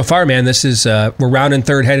 Buy. So far, man, this is, we're rounding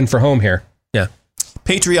third heading for home here. Yeah.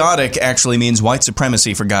 Patriotic actually means white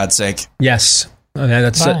supremacy, for God's sake. Yes.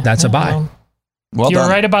 That's a buy. Well you done.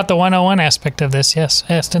 were right about the 101 aspect of this. Yes,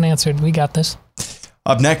 asked and answered. We got this.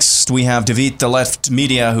 Up next, we have David the Left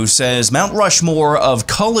Media, who says Mount Rushmore of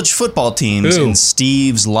college football teams in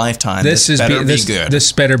Steve's lifetime. This better be good.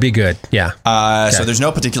 This better be good. Yeah. Okay. So there's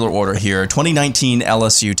no particular order here. 2019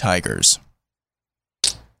 LSU Tigers.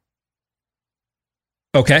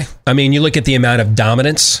 Okay. I mean, you look at the amount of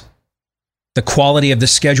dominance, the quality of the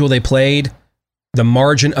schedule they played, the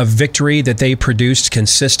margin of victory that they produced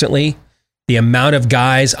consistently, the amount of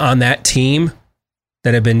guys on that team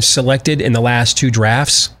that have been selected in the last 2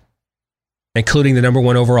 drafts, including the number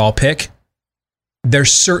 1 overall pick, they're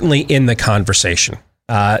certainly in the conversation.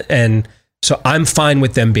 And so I'm fine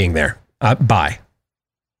with them being there. Bye.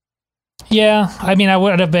 Yeah, I mean, I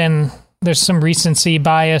would have been. There's some recency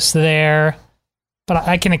bias there, but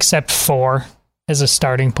I can accept 4 as a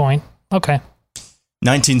starting point. Okay.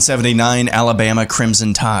 1979 Alabama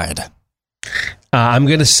Crimson Tide. I'm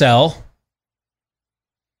going to sell.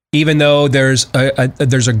 Even though there's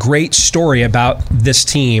a great story about this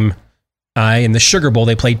team in the Sugar Bowl,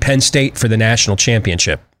 they played Penn State for the national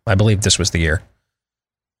championship. I believe this was the year.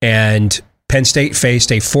 And Penn State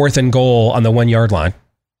faced a 4th and goal on the 1-yard line.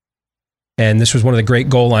 And this was one of the great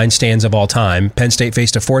goal line stands of all time. Penn State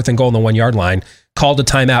faced a 4th and goal on the 1-yard line, called a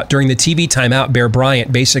timeout. During the TV timeout, Bear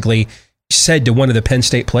Bryant basically said to one of the Penn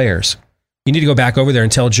State players, "You need to go back over there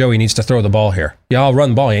and tell Joe he needs to throw the ball here. Yeah, I'll run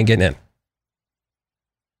the ball. He ain't getting in."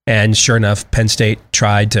 And sure enough, Penn State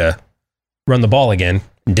tried to run the ball again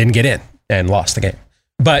and didn't get in and lost the game.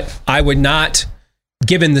 But I would not,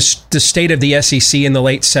 given the state of the SEC in the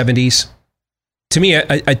late 70s, to me,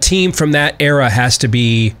 a team from that era has to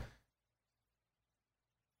be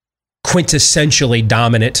quintessentially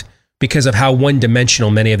dominant because of how one-dimensional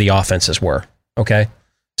many of the offenses were. Okay?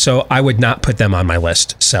 So I would not put them on my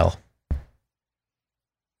list. Sell.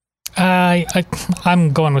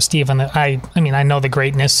 I'm going with Steve on that. I mean, I know the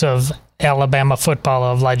greatness of Alabama football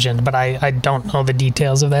of legend, but I don't know the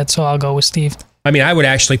details of that, so I'll go with Steve. I mean, I would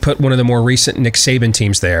actually put one of the more recent Nick Saban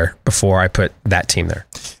teams there before I put that team there.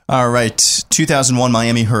 All right, 2001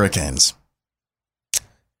 Miami Hurricanes. I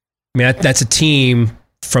mean, that's a team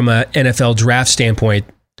from an NFL draft standpoint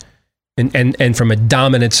and from a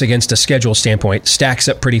dominance against a schedule standpoint, stacks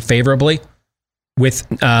up pretty favorably with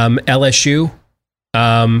LSU.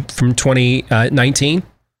 From 2019.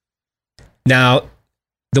 Now,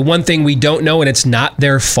 the one thing we don't know, and it's not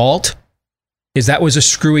their fault, is that was a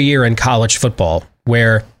screwy year in college football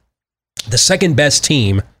where the second best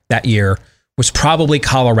team that year was probably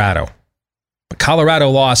Colorado. But Colorado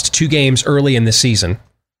lost 2 games early in the season.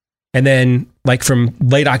 And then, like from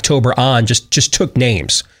late October on, just took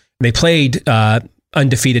names. They played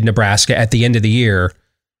undefeated Nebraska at the end of the year.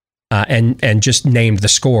 And just named the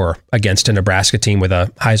score against a Nebraska team with a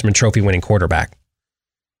Heisman Trophy winning quarterback.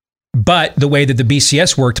 But the way that the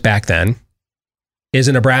BCS worked back then is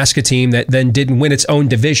a Nebraska team that then didn't win its own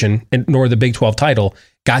division, nor the Big 12 title,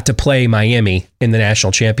 got to play Miami in the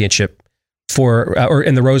national championship or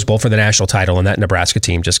in the Rose Bowl for the national title, and that Nebraska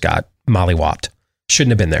team just got mollywopped.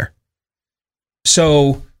 Shouldn't have been there.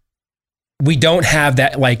 So we don't have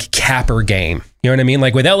that like capper game. You know what I mean?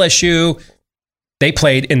 Like with LSU, they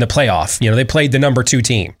played in the playoff. You know, they played the number 2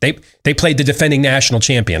 team. They played the defending national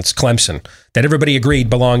champions, Clemson, that everybody agreed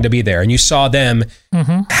belonged to be there. And you saw them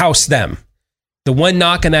house them. The one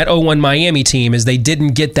knock on that 0-1 Miami team is they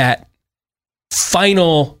didn't get that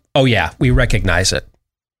final, oh yeah, we recognize it.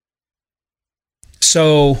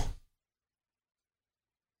 So,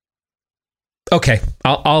 okay,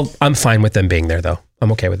 I'm fine with them being there though.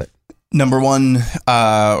 I'm okay with it. Number 1,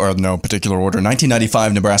 or no particular order,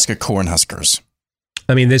 1995 Nebraska Cornhuskers.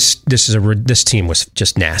 I mean, this team was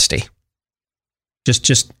just nasty.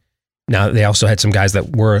 Just now they also had some guys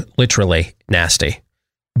that were literally nasty,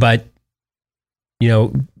 but you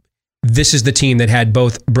know, this is the team that had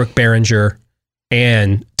both Brooke Behringer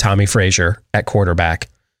and Tommy Frazier at quarterback.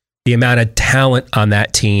 The amount of talent on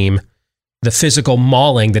that team, the physical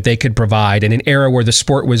mauling that they could provide in an era where the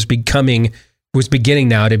sport was beginning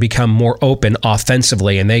now to become more open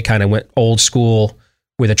offensively, and they kind of went old school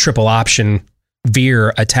with a triple option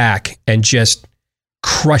veer attack and just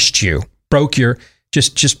crushed you, broke your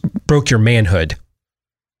manhood.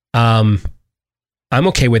 I'm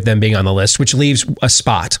okay with them being on the list, which leaves a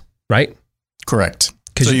spot, right? Correct.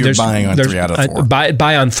 So you're buying on 3 out of 4.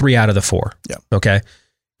 Buy on 3 out of the 4. Yeah. Okay.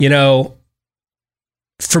 You know,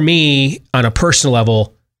 for me, on a personal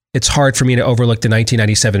level, it's hard for me to overlook the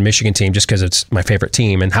 1997 Michigan team just because it's my favorite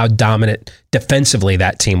team and how dominant defensively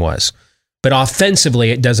that team was. But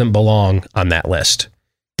offensively, it doesn't belong on that list.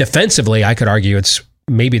 Defensively, I could argue it's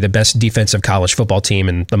maybe the best defensive college football team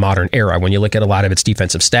in the modern era when you look at a lot of its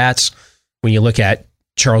defensive stats, when you look at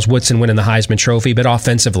Charles Woodson winning the Heisman Trophy, but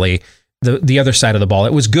offensively, the other side of the ball,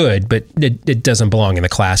 it was good, but it doesn't belong in the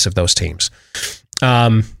class of those teams.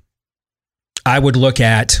 I would look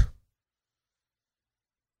at...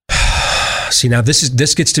 See, now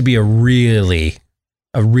this gets to be a really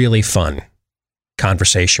fun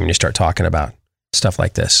conversation when you start talking about stuff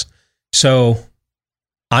like this. So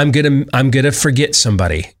I'm gonna forget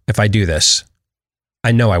somebody if I do this.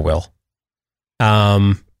 I know I will.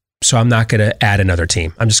 So I'm not gonna add another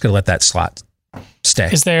team. I'm just gonna let that slot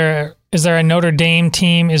stay. Is there a Notre Dame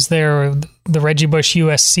team? Is there the Reggie Bush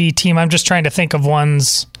USC team? I'm just trying to think of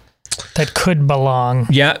ones that could belong.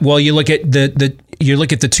 Yeah, well, you look at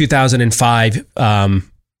the 2005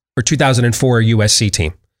 or 2004 USC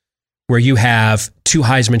team, where you have 2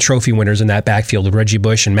 Heisman Trophy winners in that backfield with Reggie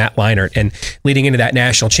Bush and Matt Leinart. And leading into that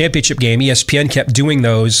national championship game, ESPN kept doing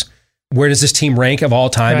those. Where does this team rank of all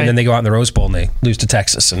time? Right. And then they go out in the Rose Bowl and they lose to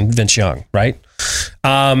Texas and Vince Young, right?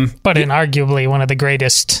 But in arguably one of the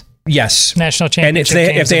greatest national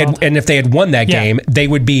championship games. And if they had won that game, they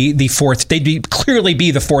would be the fourth. They'd clearly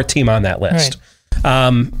be the 4th team on that list.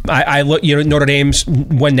 Right. I look. Notre Dame's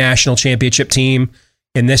one national championship team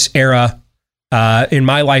in this era. In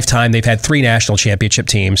my lifetime, they've had 3 national championship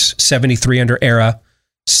teams: 73 under Era,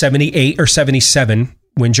 78 or 77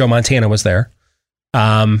 when Joe Montana was there.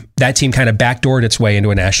 That team kind of backdoored its way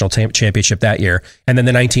into a national championship that year. And then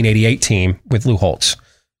the 1988 team with Lou Holtz.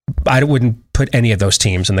 I wouldn't put any of those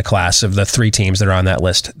teams in the class of the 3 teams that are on that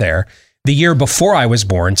list there. The year before I was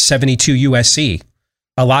born, 72 USC.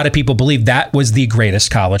 A lot of people believe that was the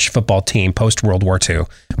greatest college football team post World War II,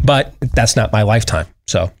 but that's not my lifetime.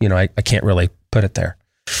 So, I can't really put it there.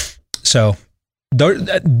 So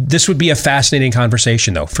this would be a fascinating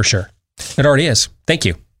conversation though, for sure. It already is. Thank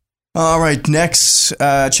you. All right, next,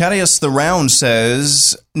 Chadius the Round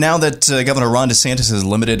says, now that Governor Ron DeSantis has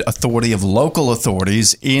limited authority of local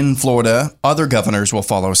authorities in Florida, other governors will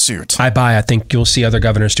follow suit. I think you'll see other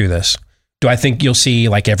governors do this. Do I think you'll see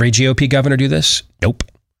like every GOP governor do this? Nope.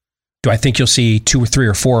 Do I think you'll see 2 or 3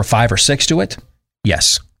 or 4 or 5 or 6 do it?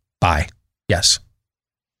 Yes. Yes.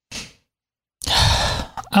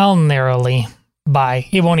 I'll narrowly buy.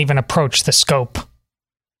 It won't even approach the scope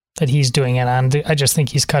that he's doing it on. I just think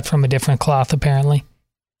he's cut from a different cloth, apparently.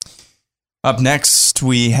 Up next,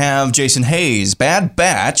 we have Jason Hayes. Bad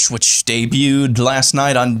Batch, which debuted last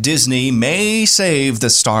night on Disney, may save the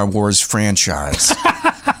Star Wars franchise.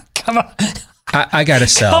 Come on. I gotta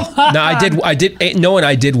sell. No, I did. Noah and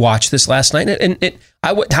I did watch this last night, and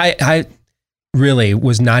I really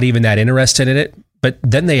was not even that interested in it. But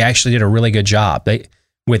then they actually did a really good job.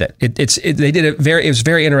 With it. It was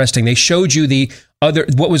very interesting. They showed you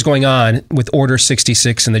what was going on with Order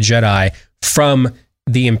 66 and the Jedi from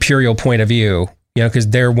the Imperial point of view, because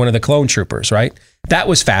they're one of the clone troopers, right? That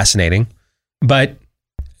was fascinating. But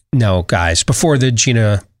no, guys, before the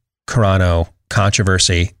Gina Carano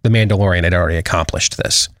controversy, The Mandalorian had already accomplished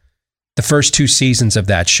this. The first 2 seasons of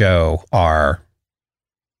that show are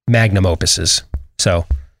magnum opuses. So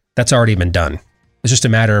that's already been done. It's just a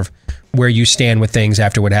matter of where you stand with things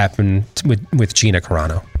after what happened with Gina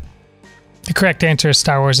Carano. The correct answer is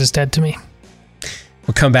Star Wars is dead to me.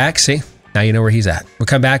 We'll come back. See, now you know where he's at. We'll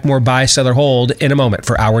come back. More buy, sell, or hold in a moment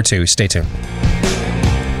for hour 2. Stay tuned.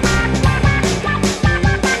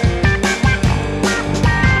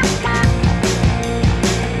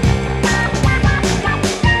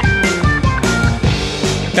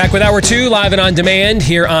 Back with hour 2, live and on demand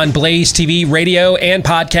here on Blaze TV, radio, and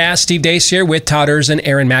podcast. Steve Deace here with Todd Erzen,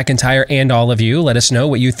 Aaron McIntyre, and all of you. Let us know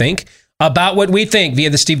what you think about what we think via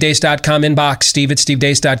the stevedeace.com inbox.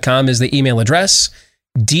 Steve@stevedeace.com is the email address.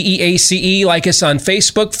 DEACE, like us on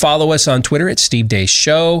Facebook. Follow us on Twitter at Steve Deace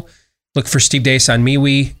Show. Look for Steve Deace on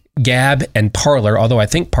MeWe, Gab, and Parler, although I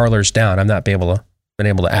think Parler's down. I'm not been able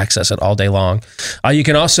to access it all day long. You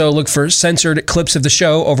can also look for censored clips of the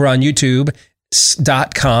show over on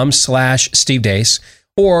YouTube.com/Steve Deace,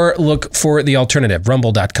 or look for the alternative,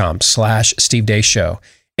 rumble.com/Steve Deace Show.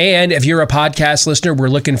 And if you're a podcast listener, we're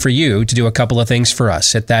looking for you to do a couple of things for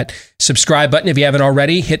us. Hit that subscribe button if you haven't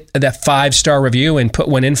already. Hit that 5-star review and put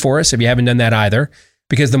one in for us if you haven't done that either.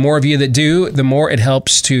 Because the more of you that do, the more it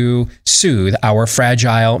helps to soothe our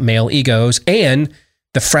fragile male egos and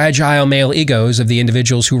the fragile male egos of the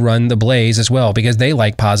individuals who run the Blaze as well, because they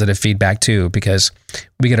like positive feedback too, because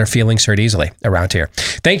we get our feelings hurt easily around here.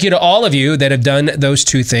 Thank you to all of you that have done those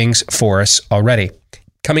 2 things for us already.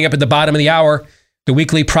 Coming up at the bottom of the hour, the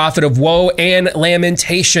weekly prophet of woe and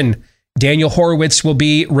lamentation. Daniel Horowitz will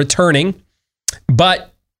be returning,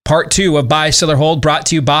 but part 2 of Buy, Sell, or Hold brought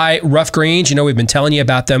to you by Rough Greens. We've been telling you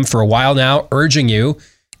about them for a while now, urging you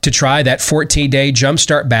to try that 14-day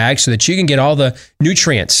Jumpstart bag so that you can get all the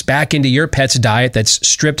nutrients back into your pet's diet that's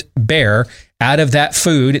stripped bare out of that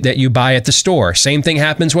food that you buy at the store. Same thing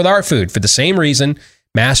happens with our food for the same reason: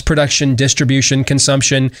 mass production, distribution,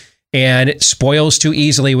 consumption, and it spoils too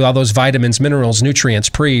easily with all those vitamins, minerals, nutrients,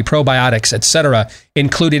 probiotics, etc.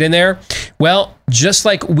 included in there. Well, just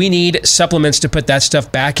like we need supplements to put that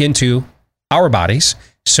stuff back into our bodies,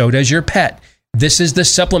 so does your pet. This is the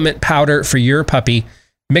supplement powder for your puppy,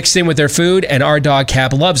 mixed in with their food, and our dog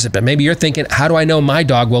Cap loves it. But maybe you're thinking, how do I know my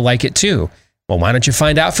dog will like it too? Well, why don't you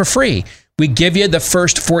find out for free? We give you the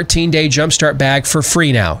first 14-day Jumpstart bag for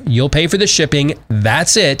free now. You'll pay for the shipping.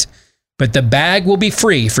 That's it. But the bag will be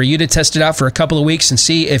free for you to test it out for a couple of weeks and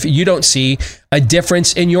see if you don't see a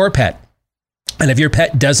difference in your pet. And if your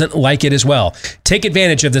pet doesn't like it as well. Take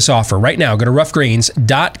advantage of this offer right now. Go to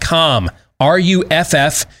roughgreens.com,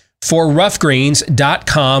 RUFF for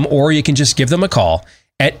roughgreens.com, or you can just give them a call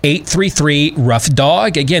at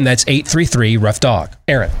 833-ROUGH-DOG. Again, that's 833-ROUGH-DOG.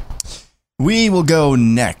 Aaron. We will go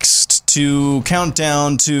next to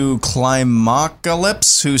countdown to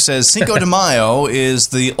Climacalypse, who says Cinco de Mayo is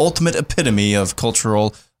the ultimate epitome of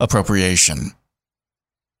cultural appropriation.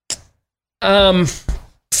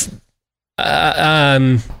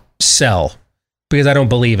 Sell, because I don't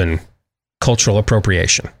believe in cultural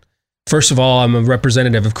appropriation. First of all, I'm a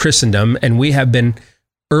representative of Christendom, and we have been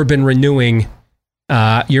urban renewing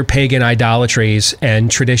your pagan idolatries and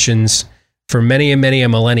traditions for many and many a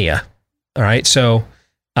millennia. All right, so,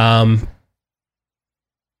 and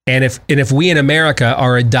if we in America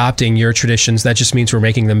are adopting your traditions, that just means we're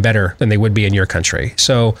making them better than they would be in your country.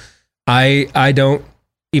 So, I don't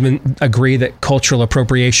even agree that cultural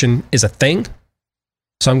appropriation is a thing.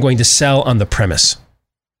 So I'm going to sell on the premise.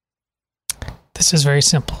 This is very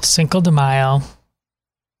simple. Cinco de Mayo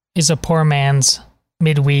is a poor man's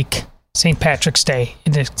midweek St. Patrick's Day,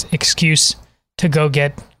 an excuse to go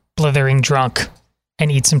get blithering drunk and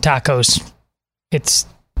eat some tacos. It's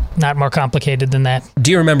not more complicated than that. Do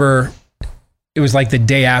you remember, it was like the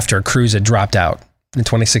day after Cruz had dropped out in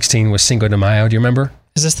 2016 was Cinco de Mayo. Do you remember?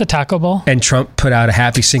 Is this the Taco Bowl? And Trump put out a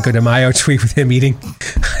happy Cinco de Mayo tweet with him eating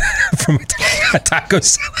from a taco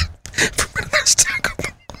salad from one of those taco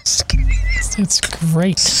bowls. It's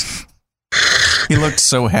great. He looked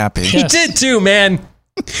so happy. He did too, man.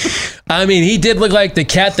 I mean, he did look like the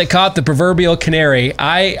cat that caught the proverbial canary.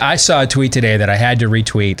 I saw a tweet today that I had to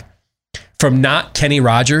retweet from not Kenny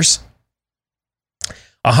Rogers.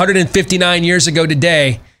 159 years ago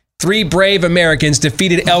today, 3 brave Americans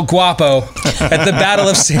defeated El Guapo at the Battle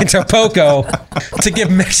of Santo Poco to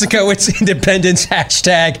give Mexico its independence.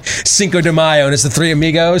 Hashtag Cinco de Mayo. And it's the 3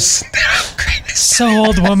 amigos. So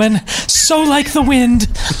old, woman. So like the wind.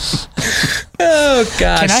 Oh,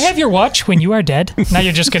 gosh. Can I have your watch when you are dead? Now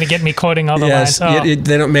you're just going to get me quoting all the lines. Oh. They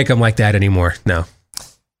don't make them like that anymore. No.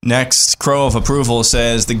 Next, Crow of Approval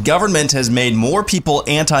says the government has made more people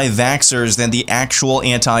anti-vaxxers than the actual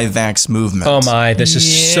anti-vax movement. Oh my, this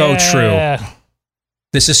is so true.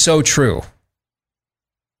 This is so true.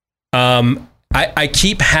 I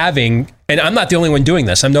keep having, and I'm not the only one doing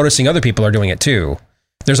this. I'm noticing other people are doing it too.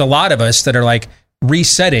 There's a lot of us that are like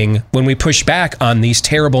resetting when we push back on these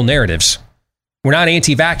terrible narratives. We're not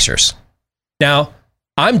anti-vaxxers. Now,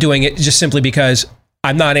 I'm doing it just simply because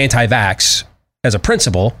I'm not anti-vax as a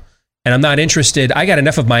principle, and I'm not interested. I got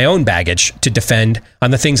enough of my own baggage to defend on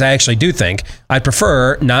the things I actually do think. I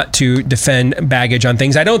prefer not to defend baggage on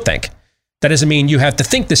things I don't think. That doesn't mean you have to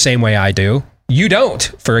think the same way I do. You don't,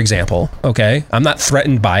 for example, okay? I'm not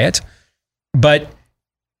threatened by it, but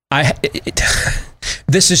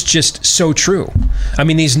this is just so true. I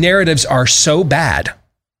mean, these narratives are so bad.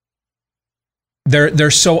 They're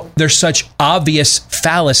such obvious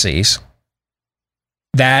fallacies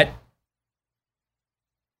that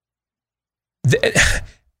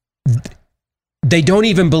they don't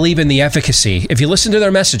even believe in the efficacy. If you listen to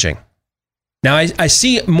their messaging. Now, I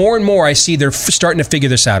see more and more, I see they're starting to figure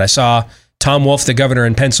this out. I saw Tom Wolf, the governor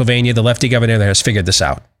in Pennsylvania, the lefty governor there, has figured this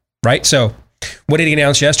out, right? So what did he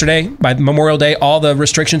announce yesterday? By Memorial Day, all the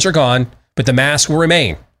restrictions are gone, but the mask will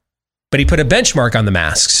remain. But he put a benchmark on the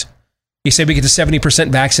masks. He said we get to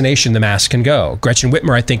 70% vaccination, the mask can go. Gretchen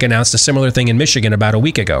Whitmer, I think, announced a similar thing in Michigan about a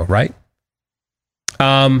week ago, right?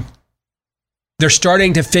 They're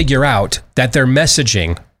starting to figure out that their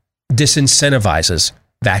messaging disincentivizes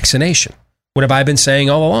vaccination. What have I been saying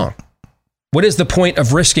all along? What is the point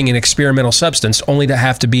of risking an experimental substance only to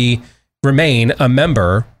have to remain a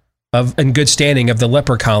member of in good standing of the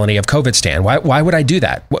leper colony of COVIDstan? Why would I do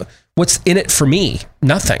that? What's in it for me?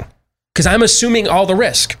 Nothing. Because I'm assuming all the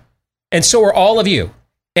risk. And so are all of you.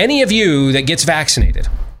 Any of you that gets vaccinated,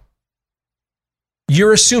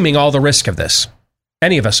 you're assuming all the risk of this.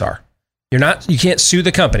 Any of us are. You can't sue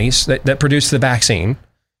the companies that produce the vaccine.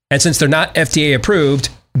 And since they're not FDA approved,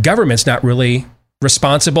 government's not really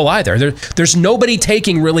responsible either. There's nobody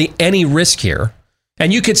taking really any risk here.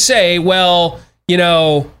 And you could say, well,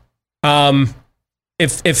 if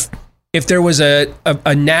there was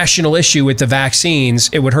a national issue with the vaccines,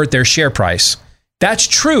 it would hurt their share price. That's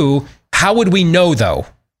true. How would we know, though?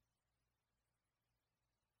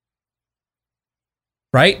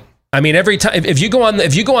 Right? I mean, every time if you go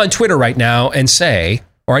on Twitter right now and say,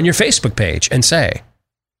 or on your Facebook page and say,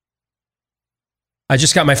 I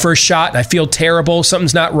just got my first shot and I feel terrible,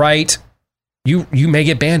 something's not right, you may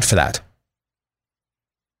get banned for that.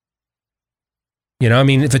 You know, I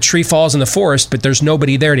mean, if a tree falls in the forest, but there's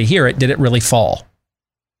nobody there to hear it, did it really fall?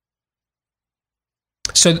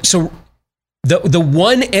 So the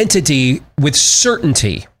one entity with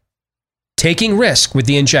certainty taking risk with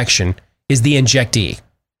the injection is the injectee.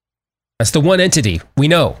 That's the one entity we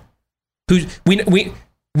know. We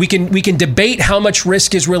can debate how much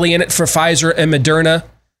risk is really in it for Pfizer and Moderna.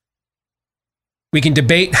 We can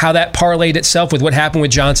debate how that parlayed itself with what happened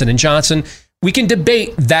with Johnson & Johnson. We can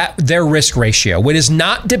debate their risk ratio. What is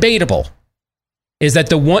not debatable is that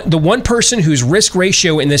the one person whose risk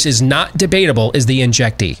ratio in this is not debatable is the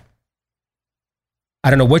injectee. I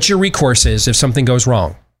don't know what your recourse is if something goes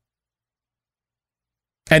wrong.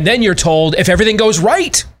 And then you're told if everything goes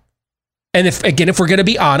right. And if we're going to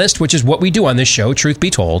be honest, which is what we do on this show, truth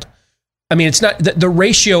be told, I mean, it's not the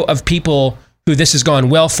ratio of people who this has gone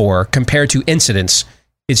well for compared to incidents,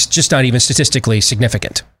 it's just not even statistically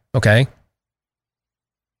significant. Okay.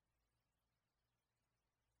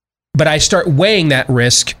 But I start weighing that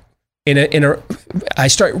risk I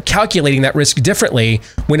start calculating that risk differently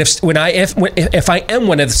if I am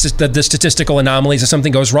one of the statistical anomalies that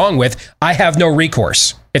something goes wrong with, I have no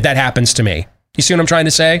recourse if that happens to me. You see what I'm trying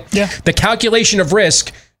to say? Yeah. The calculation of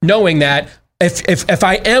risk, knowing that if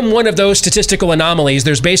I am one of those statistical anomalies,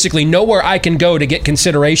 there's basically nowhere I can go to get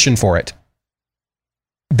consideration for it.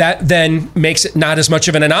 That then makes it not as much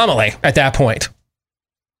of an anomaly at that point.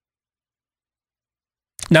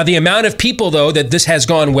 Now, the amount of people, though, that this has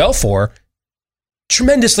gone well for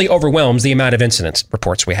tremendously overwhelms the amount of incidents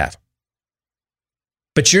reports we have.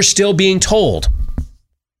 But you're still being told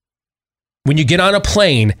when you get on a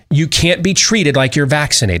plane, you can't be treated like you're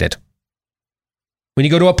vaccinated. When you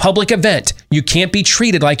go to a public event, you can't be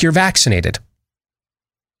treated like you're vaccinated.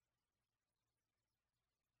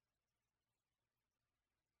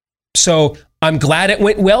 So I'm glad it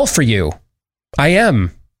went well for you. I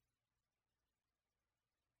am.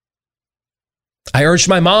 I urged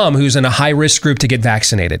my mom, who's in a high-risk group, to get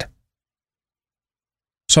vaccinated.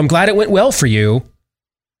 So I'm glad it went well for you.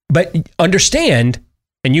 But understand,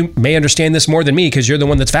 and you may understand this more than me because you're the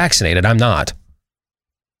one that's vaccinated. I'm not.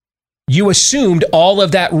 You assumed all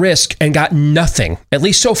of that risk and got nothing, at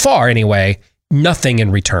least so far anyway, nothing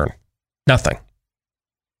in return. Nothing.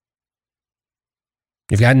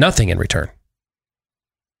 You've got nothing in return.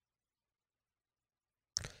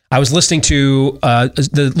 I was listening to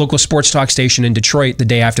the local sports talk station in Detroit the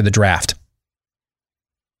day after the draft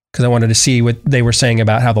because I wanted to see what they were saying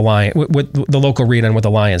about how what the local read on what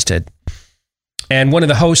the Lions did. And one of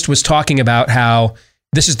the hosts was talking about how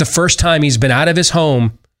this is the first time he's been out of his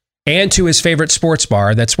home and to his favorite sports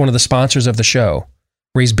bar, that's one of the sponsors of the show,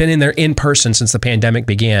 where he's been in there in person since the pandemic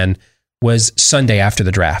began, was Sunday after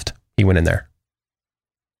the draft. He went in there.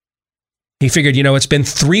 He figured, it's been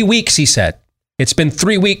 3 weeks, he said. It's been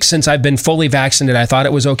 3 weeks since I've been fully vaccinated. I thought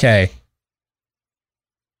it was okay.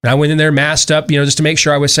 And I went in there masked up, just to make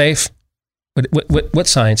sure I was safe. What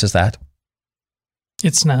science is that?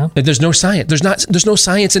 It's not. There's no science. There's no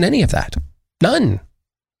science in any of that. None.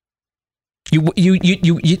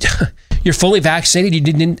 You're fully vaccinated.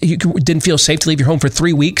 You didn't feel safe to leave your home for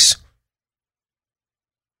 3 weeks.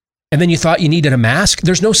 And then you thought you needed a mask.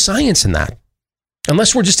 There's no science in that.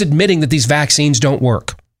 Unless we're just admitting that these vaccines don't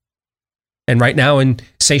work. And right now in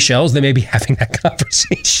Seychelles, they may be having that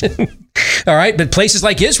conversation. All right. But places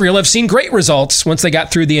like Israel have seen great results once they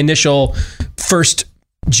got through the initial first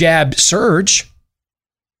jab surge.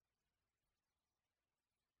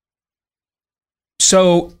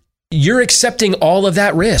 So you're accepting all of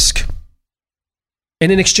that risk.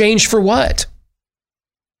 And in exchange for what?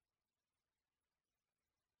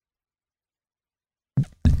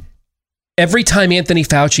 Every time Anthony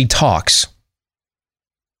Fauci talks,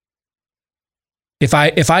 if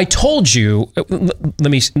I told you,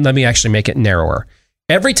 let me actually make it narrower.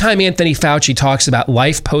 Every time Anthony Fauci talks about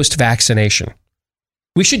life post-vaccination,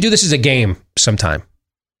 we should do this as a game sometime.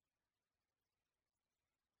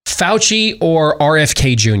 Fauci or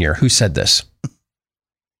RFK Jr., who said this? All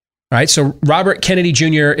right, so Robert Kennedy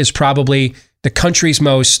Jr. is probably the country's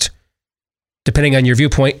most, depending on your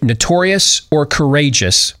viewpoint, notorious or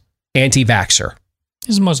courageous anti-vaxxer.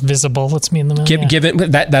 He's the most visible. Let's mean the middle. Given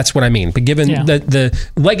that's what I mean. But given the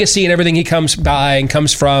legacy and everything he comes by and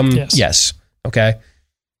comes from, yes. Okay.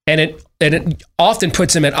 And it often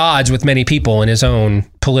puts him at odds with many people in his own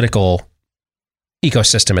political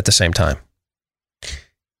ecosystem at the same time.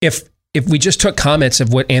 If we just took comments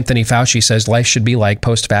of what Anthony Fauci says life should be like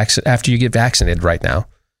post-vaccine after you get vaccinated right now,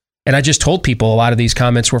 and I just told people a lot of these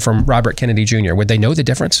comments were from Robert Kennedy Jr., would they know the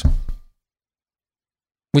difference?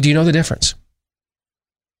 Would you know the difference?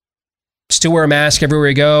 Still wear a mask everywhere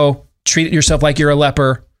you go. Treat yourself like you're a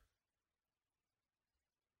leper.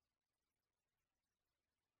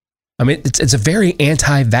 I mean, it's a very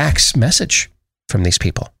anti-vax message from these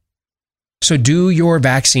people. So do your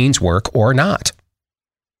vaccines work or not?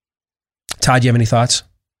 Todd, do you have any thoughts?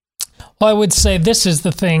 Well, I would say this is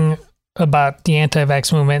the thing about the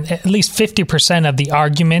anti-vax movement. At least 50% of the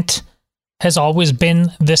argument has always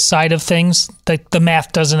been this side of things. The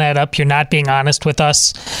math doesn't add up. You're not being honest with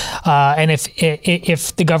us. And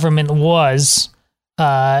if the government was,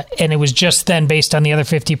 and it was just then based on the other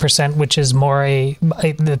 50%, which is more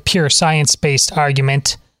the pure science-based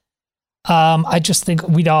argument, I just think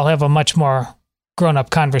we'd all have a much more grown-up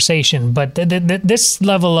conversation. But this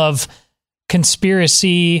level of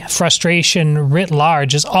conspiracy, frustration writ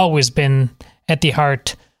large has always been at the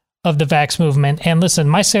heart of the vax movement. And listen,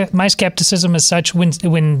 my skepticism is such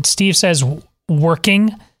when Steve says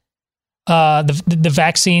working, the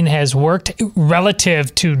vaccine has worked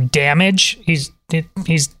relative to damage. He's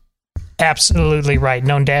absolutely right.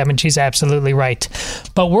 Known damage, he's absolutely right.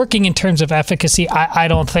 But working in terms of efficacy, I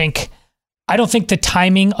don't think the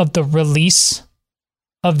timing of the release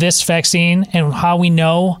of this vaccine and how we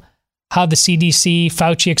know how the CDC,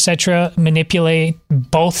 Fauci, etc., manipulate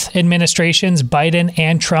both administrations, Biden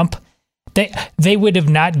and Trump, they would have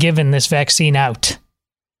not given this vaccine out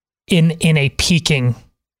in a peaking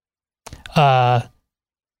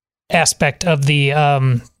aspect of the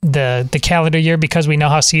calendar year, because we know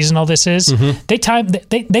how seasonal this is.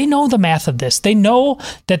 Mm-hmm. They know the math of this. They know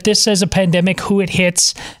that this is a pandemic, who it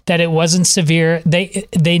hits, that it wasn't severe. They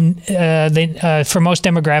for most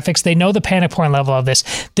demographics, they know the panic point level of this.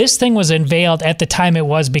 This thing was unveiled at the time it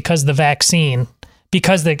was because the vaccine,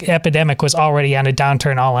 because the epidemic was already on a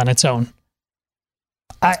downturn all on its own.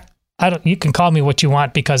 You can call me what you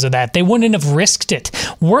want because of that. They wouldn't have risked it.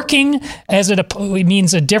 Working it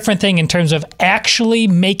means a different thing in terms of actually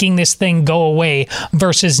making this thing go away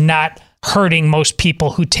versus not hurting most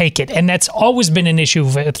people who take it. And that's always been an issue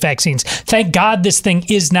with vaccines. Thank God this thing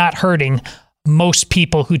is not hurting most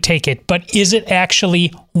people who take it. But is it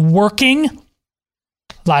actually working? A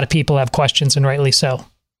lot of people have questions, and rightly so.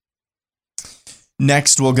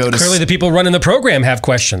 Next, we'll go to... Clearly, the people running the program have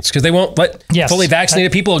questions because they won't let fully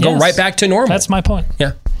vaccinated people go right back to normal. That's my point.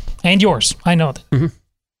 Yeah. And yours. I know that. Mm-hmm.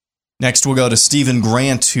 Next, we'll go to Stephen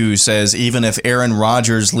Grant, who says, even if Aaron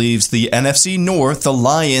Rodgers leaves the NFC North, the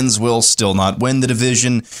Lions will still not win the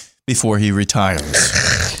division before he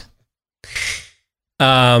retires.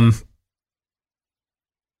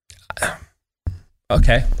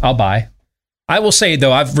 Okay, I'll buy. I will say,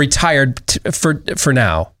 though, I've retired for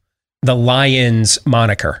now the Lions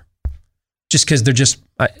moniker, just because they're just.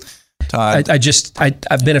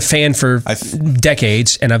 I've been a fan for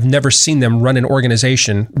decades, and I've never seen them run this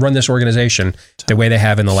organization the way they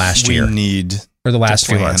have in the last year. We need or the last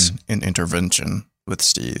few months. An intervention with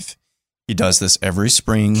Steve. He does this every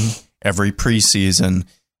spring, every preseason.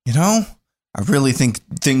 You know, I really think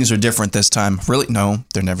things are different this time. Really, no,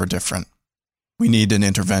 they're never different. We need an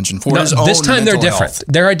intervention for his own this time. They're different. Health.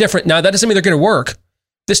 They're different. Now, that doesn't mean they're going to work.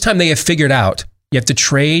 This time they have figured out you have to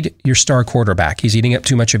trade your star quarterback. He's eating up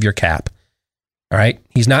too much of your cap. All right?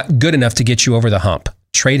 He's not good enough to get you over the hump.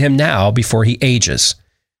 Trade him now before he ages.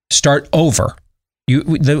 Start over.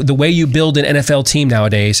 The way you build an NFL team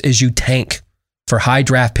nowadays is you tank for high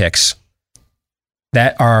draft picks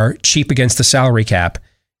that are cheap against the salary cap.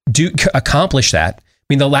 Accomplish that. I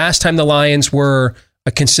mean, the last time the Lions were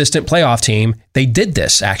a consistent playoff team, they did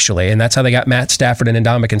this, actually, and that's how they got Matt Stafford and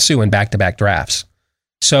Ndamukong Suh in back-to-back drafts.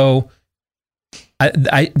 So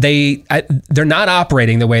they're not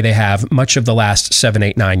operating the way they have much of the last 7,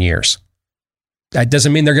 8, 9 years. That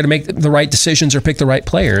doesn't mean they're going to make the right decisions or pick the right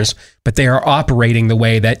players, but they are operating the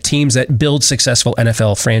way that teams that build successful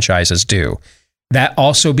NFL franchises do. That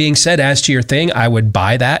also being said, as to your thing, I would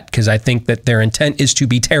buy that because I think that their intent is to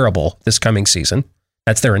be terrible this coming season.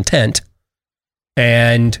 That's their intent.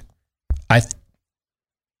 And I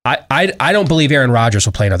don't believe Aaron Rodgers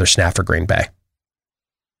will play another snap for Green Bay.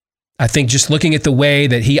 I think just looking at the way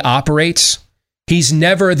that he operates, he's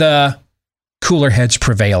never the cooler heads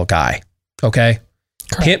prevail guy. Okay?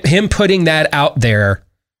 Him putting that out there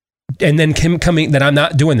and then him coming that I'm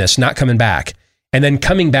not doing this, not coming back, and then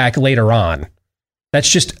coming back later on. That's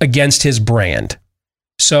just against his brand.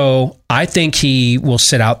 So I think he will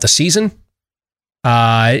sit out the season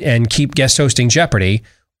and keep guest hosting Jeopardy,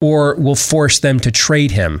 or will force them to trade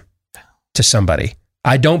him to somebody.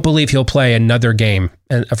 I don't believe he'll play another game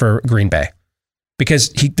for Green Bay because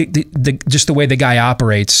just the way the guy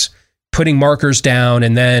operates, putting markers down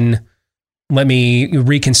and then let me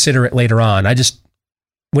reconsider it later on.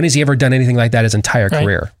 When has he ever done anything like that his entire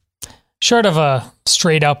career? Short of a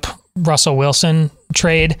straight up Russell Wilson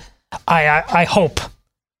trade, I hope,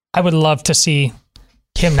 I would love to see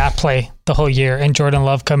him not play the whole year and Jordan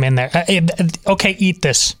Love come in there. Okay, eat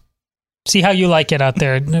this. See how you like it out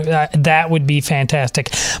there. That would be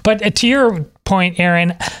fantastic. But to your point,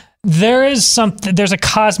 Aaron, there's a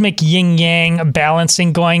cosmic yin-yang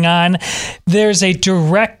balancing going on. There's a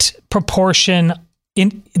direct proportion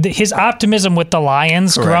in his optimism with the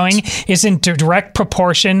Lions growing is in direct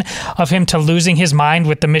proportion of him to losing his mind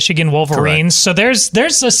with the Michigan Wolverines. So there's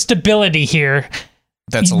a stability here.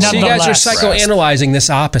 That's a so you guys are psychoanalyzing this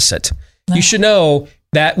opposite. You should know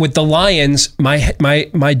that with the Lions,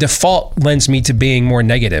 my default lends me to being more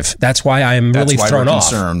negative. That's why I'm really thrown off.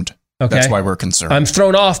 Concerned. Okay? That's why we're concerned. I'm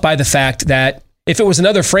thrown off by the fact that if it was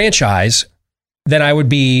another franchise, then I would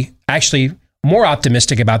be actually more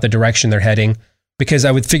optimistic about the direction they're heading, because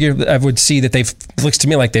I would see that looks to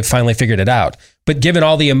me like they've finally figured it out. But given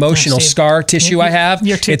all the emotional scar tissue I have,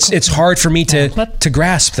 it's hard for me to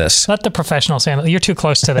grasp this. Let the professionals handle it. You're too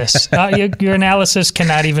close to this. Your analysis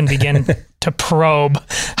cannot even begin to probe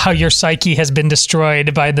how your psyche has been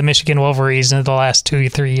destroyed by the Michigan Wolverines in the last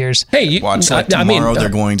 2-3 years. Hey, watch tomorrow they're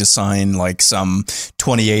going to sign like some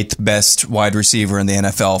 28th best wide receiver in the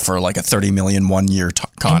NFL for like a $30 million 1-year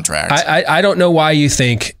contract. I don't know why you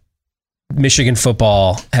think Michigan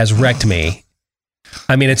football has wrecked me.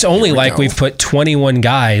 I mean, it's only like we've put 21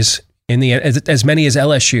 guys in the, as many as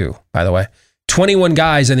LSU, by the way, 21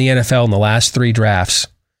 guys in the NFL in the last 3 drafts.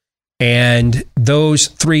 And those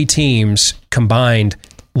 3 teams combined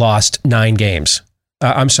lost 9 games.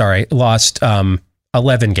 Lost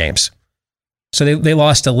 11 games. So they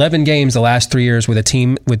lost 11 games the last 3 years with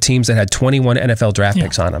teams that had 21 NFL draft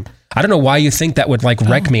picks on them. I don't know why you think that would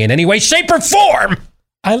wreck me in any way, shape, or form.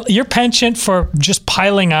 Your penchant for just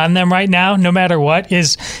piling on them right now, no matter what,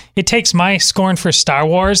 is it takes my scorn for Star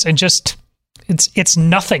Wars and just it's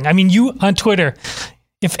nothing. I mean, you on Twitter,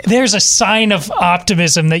 if there's a sign of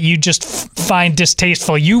optimism that you just find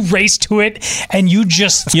distasteful, you race to it and you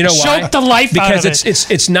just choke the life out of it.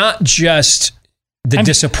 Because it's not just the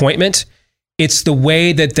disappointment. It's the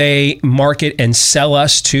way that they market and sell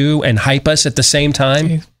us to and hype us at the same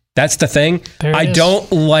time. That's the thing. I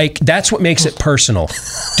don't like, that's what makes it personal.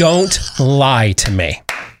 Don't lie to me.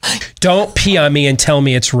 Don't pee on me and tell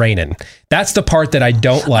me it's raining. That's the part that I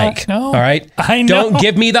don't like. All right? I know. Don't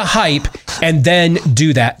give me the hype and then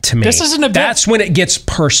do that to me. This isn't a bit. That's when it gets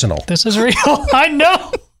personal. This is real. I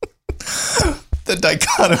know. The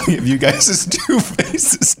dichotomy of you guys' 2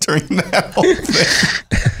 faces during that whole thing.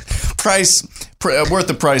 Worth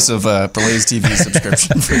the price of a Blaze TV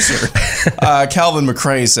subscription for sure. Calvin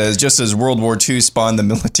McRae says, just as World War II spawned the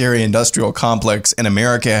military-industrial complex and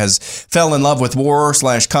America has fell in love with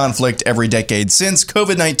war/conflict every decade since,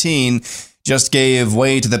 COVID-19 just gave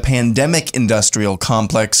way to the pandemic-industrial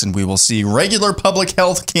complex, and we will see regular public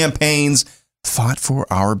health campaigns fought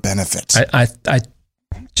for our benefit. I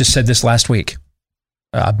just said this last week.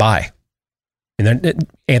 Bye. And then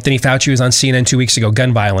Anthony Fauci was on CNN 2 weeks ago.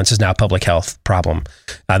 Gun violence is now a public health problem.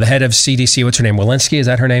 The head of CDC, what's her name? Walensky, is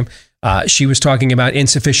that her name? She was talking about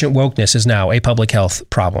insufficient wokeness is now a public health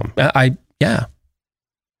problem. Yeah.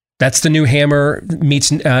 That's the new hammer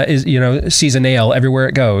sees a nail everywhere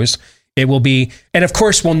it goes. It will be, and of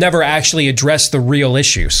course, we'll never actually address the real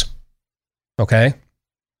issues. Okay?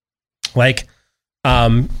 Like,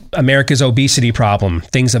 America's obesity problem,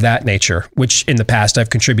 things of that nature, which in the past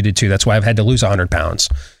I've contributed to. That's why I've had to lose 100 pounds.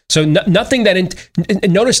 So nothing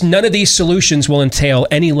notice none of these solutions will entail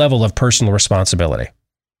any level of personal responsibility,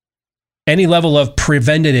 any level of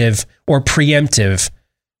preventative or preemptive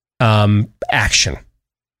action.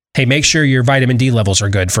 Hey, make sure your vitamin D levels are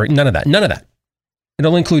good for none of that. None of that.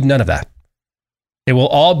 It'll include none of that. It will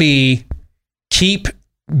all keep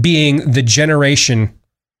being the generation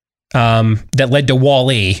that led to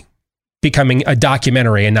Wall-E becoming a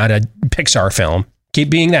documentary and not a Pixar film. Keep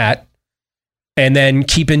being that. And then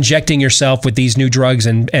keep injecting yourself with these new drugs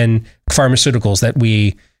and pharmaceuticals that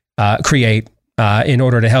we create in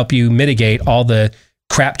order to help you mitigate all the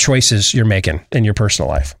crap choices you're making in your personal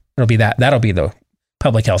life. That'll be the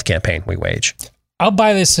public health campaign we wage. I'll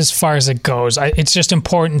buy this as far as it goes. It's just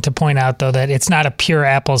important to point out, though, that it's not a pure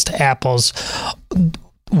apples to apples.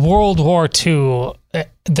 World War II,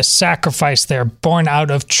 the sacrifice there, born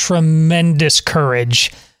out of tremendous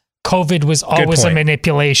courage. COVID was always a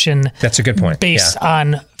manipulation. That's a good point. Based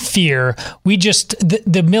on fear.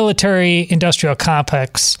 The military industrial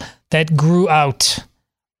complex that grew out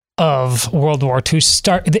of World War II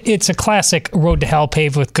it's a classic road to hell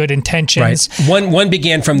paved with good intentions. Right. One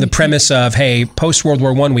began from the premise of, hey, post World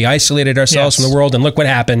War I, we isolated ourselves from the world, and look what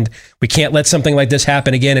happened. We can't let something like this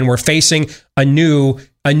happen again, and we're facing a new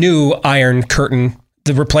Iron Curtain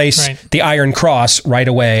to replace the Iron Cross right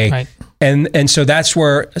away. Right. And so that's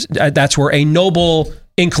where a noble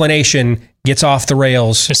inclination gets off the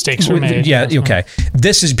rails. Mistakes were made. Yeah, okay.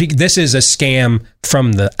 This is a scam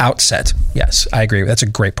from the outset. Yes, I agree. That's a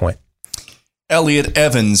great point. Elliot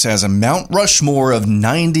Evans has a Mount Rushmore of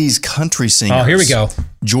 90s country singers. Oh, here we go.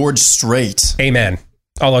 George Strait. Amen.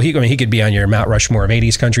 Although he could be on your Mount Rushmore of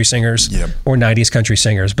 80s country singers or 90s country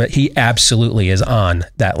singers, but he absolutely is on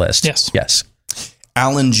that list. Yes.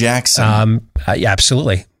 Alan Jackson. Yeah,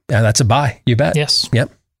 absolutely. That's a buy. You bet. Yes. Yep.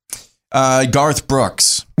 Garth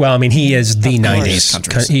Brooks. Well, I mean, he is the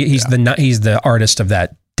 90s. He's the artist of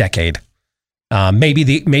that decade. Maybe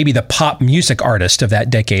the pop music artist of that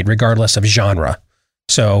decade, regardless of genre.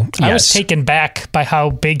 So yes. I was taken back by how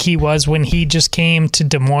big he was when he just came to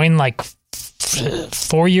Des Moines, like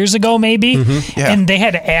 4 years ago, maybe. Mm-hmm. Yeah. And they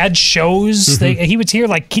had ad shows. Mm-hmm. He was here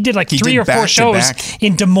he did 3 or 4 shows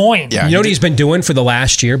in Des Moines. Yeah, you know what he's been doing for the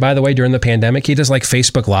last year, by the way, during the pandemic? He does like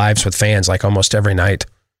Facebook Lives with fans like almost every night.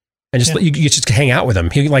 And just you just hang out with him.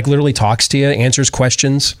 He like literally talks to you, answers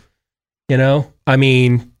questions. You know? I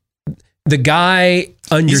mean, the guy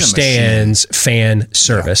understands fan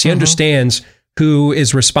service. He understands who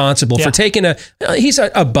is responsible for taking he's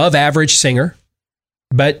an above average singer,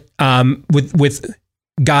 but with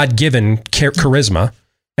God-given charisma,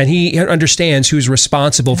 and he understands who's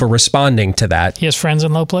responsible for responding to that. He has friends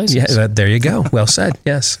in low places. Yeah, there you go. Well said.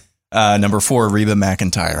 Yes. Number 4, Reba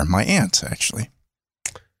McEntire, my aunt, actually.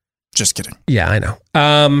 Just kidding. Yeah, I know.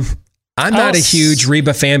 I'm not a huge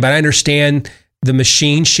Reba fan, but I understand the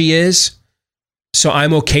machine she is. So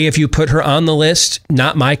I'm okay if you put her on the list.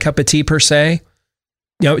 Not my cup of tea per se.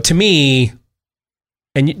 You know, to me,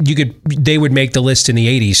 and they would make the list in the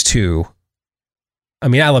 80s too. I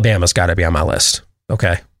mean, Alabama's got to be on my list.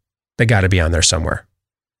 Okay. They got to be on there somewhere.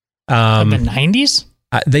 In the 90s?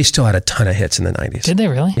 They still had a ton of hits in the 90s. Did they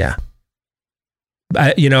really? Yeah.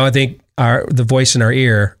 I think the voice in our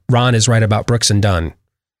ear, Ron is right about Brooks and Dunn. I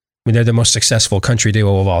mean, they're the most successful country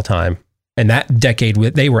duo of all time. And that decade,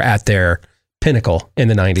 they were at their pinnacle in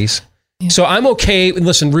the 90s. Yeah. So I'm okay.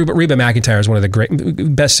 Listen, Reba McEntire is one of the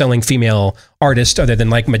great best-selling female artists other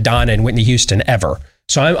than like Madonna and Whitney Houston ever.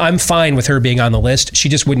 So I'm fine with her being on the list. She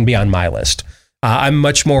just wouldn't be on my list. I'm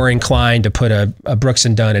much more inclined to put a Brooks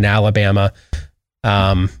and Dunn in Alabama.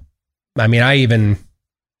 I mean,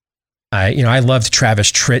 I loved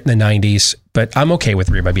Travis Tritt in the 90s, but I'm okay with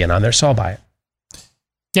Reba being on there, so I'll buy it.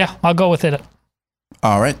 Yeah, I'll go with it.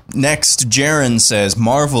 All right. Next, Jaron says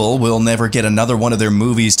Marvel will never get another one of their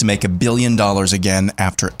movies to make $1 billion again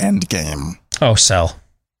after Endgame. Oh, sell.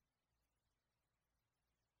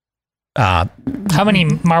 How many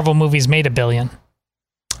Marvel movies made $1 billion?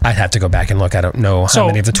 I'd have to go back and look. I don't know how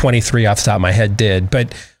many of the 23 off the top of my head did,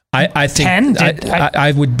 but I think 10?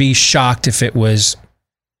 I would be shocked if it was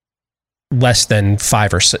less than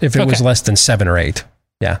 5 or if it was less than 7 or 8.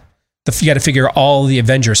 Yeah. You got to figure all the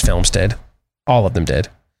Avengers films did. All of them did.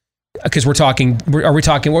 Because what are we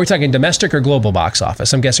talking domestic or global box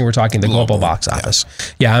office? I'm guessing we're talking the global box office.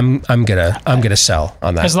 Yeah, I'm gonna sell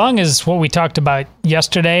on that. As long as what we talked about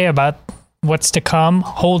yesterday about what's to come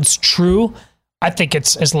holds true, I think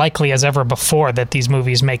it's as likely as ever before that these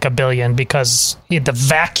movies make $1 billion because the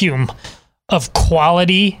vacuum of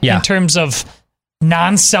quality in terms of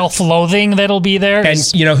non-self-loathing that'll be there. And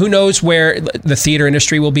who knows where the theater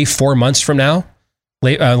industry will be 4 months from now,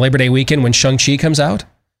 Labor Day weekend when Shang-Chi comes out.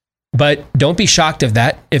 But don't be shocked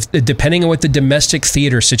if depending on what the domestic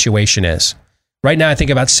theater situation is. Right now, I think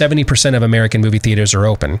about 70% of American movie theaters are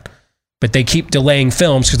open, but they keep delaying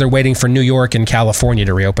films because they're waiting for New York and California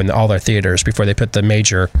to reopen all their theaters before they put the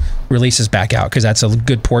major releases back out, because that's a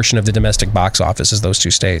good portion of the domestic box office is those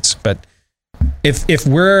two states. But if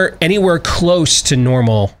we're anywhere close to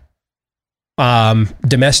normal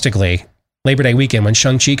domestically, Labor Day weekend when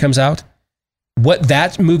Shang-Chi comes out, what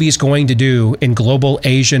that movie is going to do in global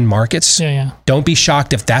Asian markets, don't be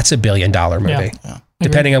shocked if that's $1 billion movie,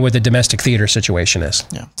 depending on what the domestic theater situation is.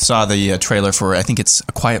 Yeah. Saw the trailer for, I think it's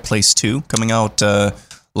A Quiet Place 2 coming out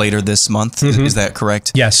later this month. Mm-hmm. Is that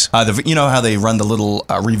correct? Yes. You know how they run the little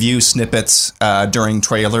review snippets during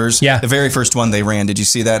trailers? Yeah. The very first one they ran, did you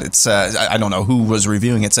see that? It's I don't know who was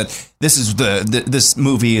reviewing it, said, this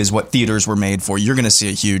movie is what theaters were made for. You're going to see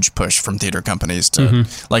a huge push from theater companies to,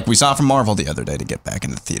 like we saw from Marvel the other day, to get back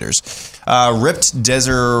into theaters. Ripped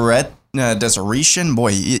Desertion,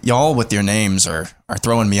 boy, y'all with your names are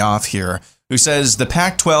throwing me off here. Who says the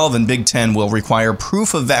Pac-12 and Big Ten will require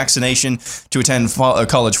proof of vaccination to attend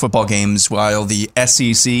college football games, while the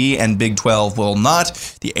SEC and Big 12 will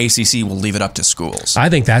not. The ACC will leave it up to schools. I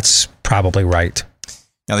think that's probably right.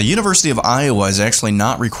 Now, the University of Iowa is actually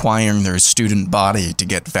not requiring their student body to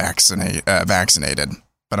get vaccinated.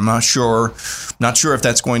 but I'm not sure if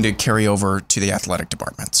that's going to carry over to the athletic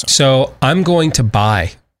department. So I'm going to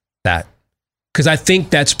buy that because I think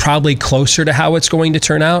that's probably closer to how it's going to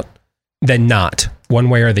turn out than not, one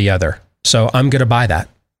way or the other. So I'm going to buy that.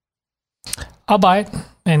 I'll buy it,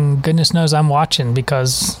 and goodness knows I'm watching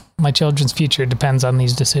because my children's future depends on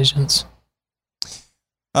these decisions.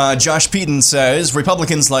 Josh Peden says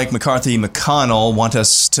Republicans like McCarthy-McConnell want to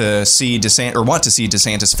see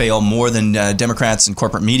DeSantis fail more than Democrats and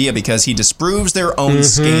corporate media because he disproves their own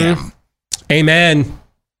scam. Amen.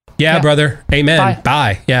 Yeah, brother. Amen.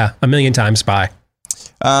 Bye. Yeah, 1,000,000 times bye.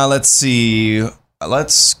 Let's see.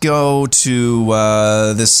 Let's go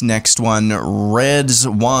to this next one. Red's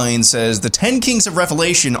Wine says the 10 Kings of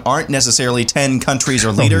Revelation aren't necessarily 10 countries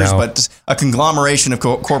or leaders, but a conglomeration of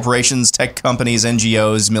corporations, tech companies,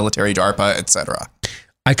 NGOs, military, DARPA, etc.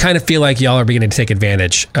 I kind of feel like y'all are beginning to take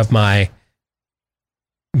advantage of my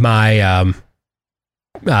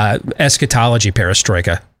eschatology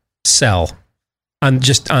perestroika sell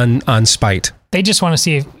on spite. They just want to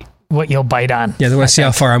see what you'll bite on. Yeah, they want to see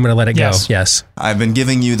how far I'm going to let it go. Yes. I've been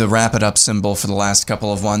giving you the wrap it up symbol for the last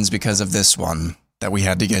couple of ones because of this one that we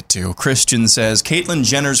had to get to. Christian says Caitlyn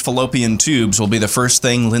Jenner's fallopian tubes will be the first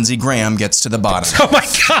thing Lindsey Graham gets to the bottom. Oh my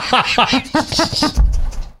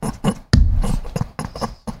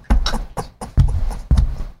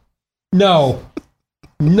God.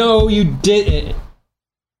 No, you didn't.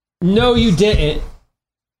 No, you didn't.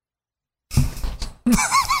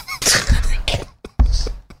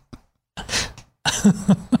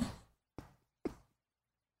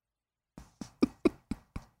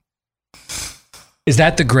 Is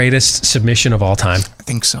that the greatest submission of all time? I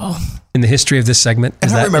think so. In the history of this segment?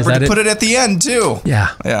 And I remember to put it at the end, too.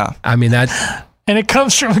 Yeah. Yeah. I mean, that... And it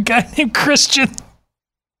comes from a guy named Christian.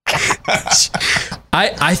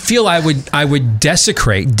 I feel I would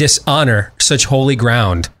dishonor such holy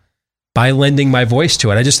ground by lending my voice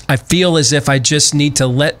to it. I feel as if I just need to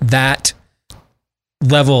let that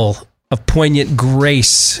level of poignant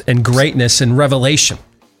grace and greatness and revelation.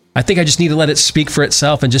 I think I just need to let it speak for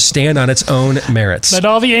itself and just stand on its own merits. Let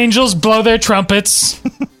all the angels blow their trumpets.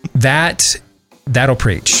 That'll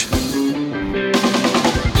preach.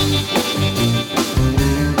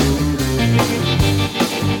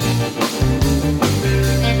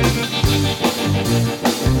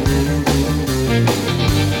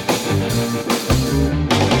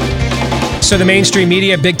 So the mainstream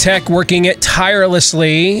media, big tech, working it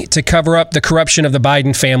tirelessly to cover up the corruption of the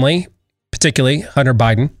Biden family, particularly Hunter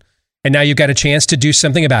Biden. And now you've got a chance to do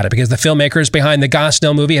something about it because the filmmakers behind the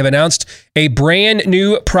Gosnell movie have announced a brand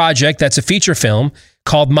new project that's a feature film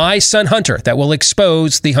called My Son Hunter that will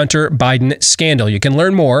expose the Hunter Biden scandal. You can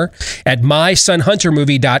learn more at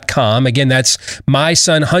mysonhuntermovie.com. Again, that's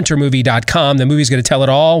mysonhuntermovie.com. The movie's going to tell it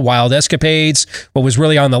all: wild escapades, what was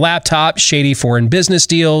really on the laptop, shady foreign business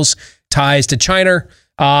deals, ties to China.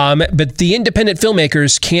 But the independent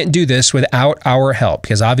filmmakers can't do this without our help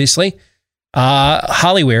because obviously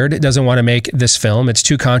Hollywood doesn't want to make this film. It's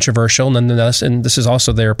too controversial nonetheless, and this is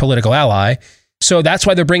also their political ally. So that's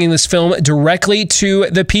why they're bringing this film directly to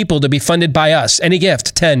the people to be funded by us. Any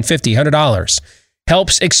gift, $10, $50, $100,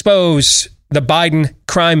 helps expose the Biden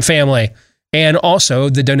crime family. And also,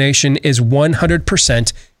 the donation is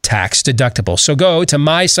 100% tax deductible. So go to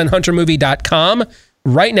mysonhuntermovie.com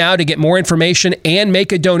right now to get more information and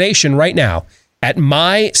make a donation right now at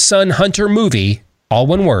mysonhuntermovie, all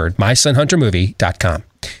one word, mysonhuntermovie.com.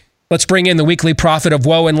 Let's bring in the weekly prophet of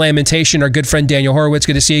woe and lamentation, our good friend Daniel Horowitz.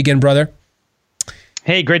 Good to see you again, brother.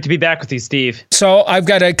 Hey, great to be back with you, Steve. So I've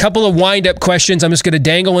got a couple of wind-up questions. I'm just going to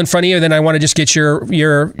dangle in front of you, then I want to just get your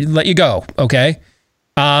let you go, okay?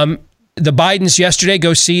 The Bidens yesterday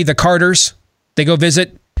go see the Carters. They go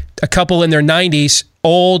visit a couple in their 90s,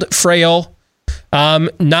 old, frail,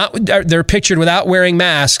 they're pictured without wearing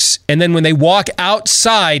masks, and then when they walk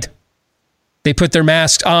outside, they put their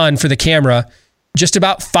masks on for the camera. Just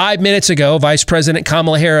about 5 minutes ago, Vice President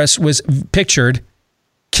Kamala Harris was pictured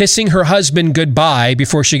kissing her husband goodbye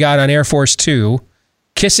before she got on Air Force Two,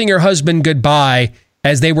 kissing her husband goodbye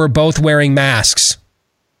as they were both wearing masks.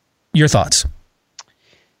 Your thoughts?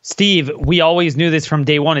 Steve, we always knew this from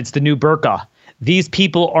day one. It's the new burqa. These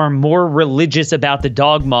people are more religious about the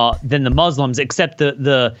dogma than the Muslims, except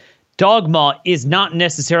the dogma is not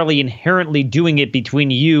necessarily inherently doing it between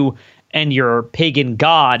you and your pagan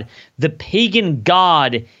god. The pagan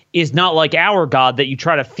god is not like our God that you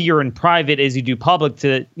try to fear in private as you do public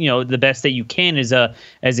to, the best that you can as a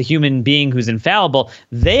human being who's infallible.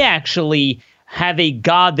 They actually have a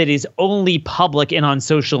God that is only public and on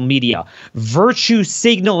social media. Virtue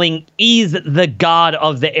signaling is the God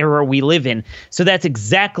of the era we live in. So that's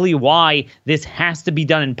exactly why this has to be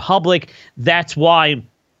done in public. That's why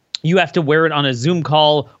you have to wear it on a Zoom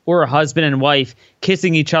call, or a husband and wife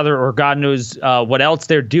kissing each other, or God knows what else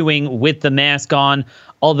they're doing with the mask on.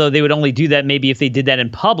 Although they would only do that maybe if they did that in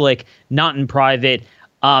public, not in private.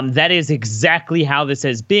 That is exactly how this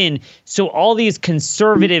has been. So all these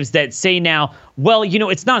conservatives that say now, well,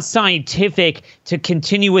 it's not scientific to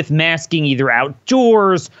continue with masking either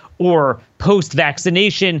outdoors or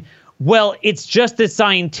post-vaccination. Well, it's just as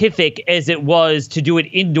scientific as it was to do it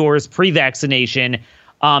indoors pre-vaccination,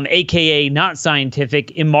 aka not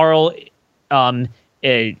scientific, immoral,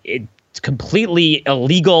 it's completely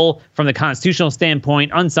illegal from the constitutional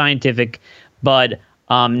standpoint, unscientific, but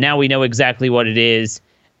now we know exactly what it is.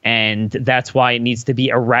 And that's why it needs to be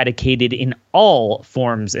eradicated in all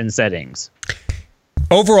forms and settings.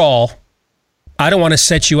 Overall, I don't want to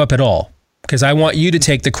set you up at all, because I want you to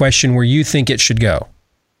take the question where you think it should go.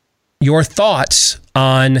 Your thoughts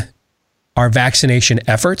on our vaccination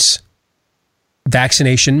efforts,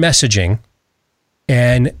 vaccination messaging,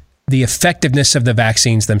 and the effectiveness of the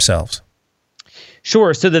vaccines themselves.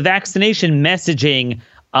 Sure. So the vaccination messaging,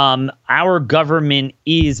 our government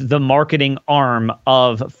is the marketing arm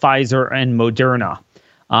of Pfizer and Moderna.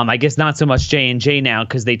 I guess not so much J&J now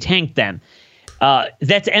because they tanked them.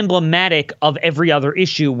 That's emblematic of every other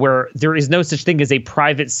issue where there is no such thing as a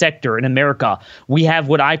private sector in America. We have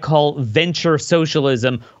what I call venture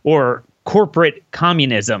socialism or corporate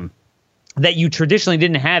communism that you traditionally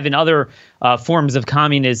didn't have in other forms of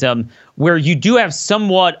communism, where you do have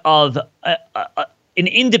somewhat of an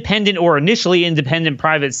independent or initially independent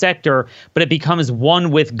private sector, but it becomes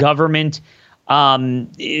one with government.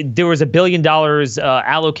 There was $1 billion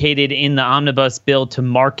allocated in the omnibus bill to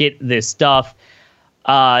market this stuff.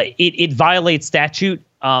 It violates statute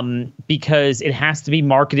because it has to be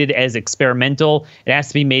marketed as experimental. It has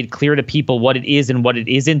to be made clear to people what it is and what it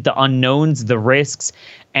isn't, the unknowns, the risks.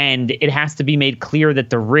 And it has to be made clear that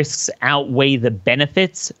the risks outweigh the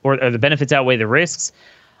benefits, or the benefits outweigh the risks.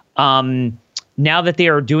 Now that they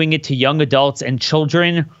are doing it to young adults and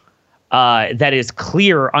children, that is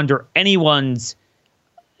clear under anyone's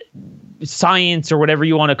science or whatever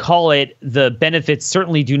you want to call it. The benefits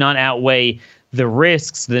certainly do not outweigh the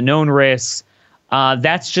risks, the known risks.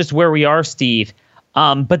 That's just where we are, Steve.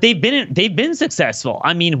 But they've been successful.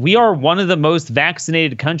 I mean, we are one of the most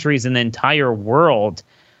vaccinated countries in the entire world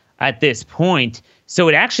at this point. So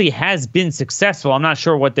it actually has been successful. I'm not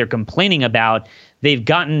sure what they're complaining about. They've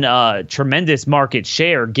gotten tremendous market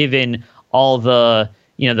share given all the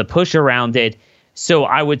push around it. So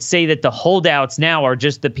I would say that the holdouts now are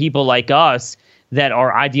just the people like us that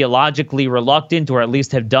are ideologically reluctant, or at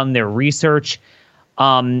least have done their research.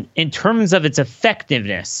 In terms of its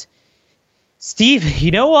effectiveness, Steve,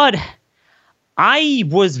 you know what? I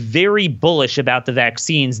was very bullish about the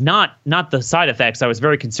vaccines, not the side effects. I was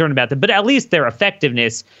very concerned about them, but at least their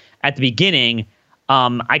effectiveness at the beginning.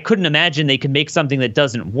 I couldn't imagine they could make something that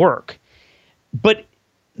doesn't work. But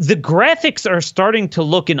the graphics are starting to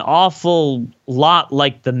look an awful lot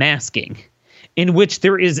like the masking, in which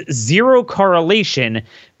there is zero correlation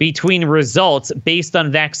between results based on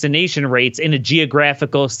vaccination rates in a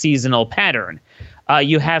geographical seasonal pattern.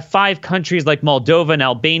 You have 5 countries like Moldova and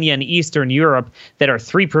Albania and Eastern Europe that are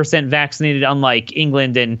 3% vaccinated, unlike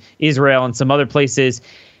England and Israel and some other places.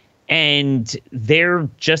 And they're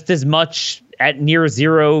just as much at near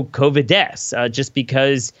zero COVID deaths, just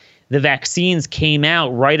because the vaccines came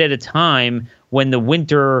out right at a time when the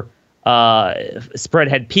winter spread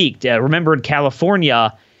had peaked. Remember, in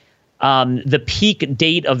California, the peak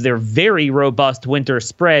date of their very robust winter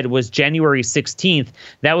spread was January 16th.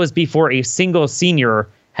 That was before a single senior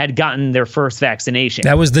had gotten their first vaccination.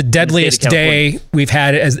 That was the deadliest day we've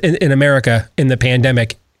had in America in the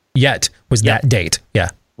pandemic yet, was that date. Yeah.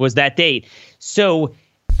 Was that date. So,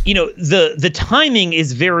 the timing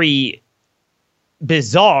is very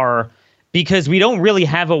bizarre because we don't really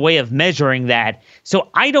have a way of measuring that. So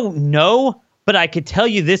I don't know, but I could tell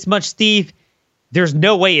you this much, Steve. There's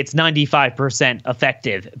no way it's 95%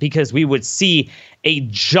 effective, because we would see a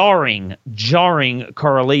jarring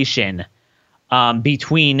correlation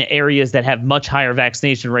between areas that have much higher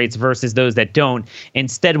vaccination rates versus those that don't.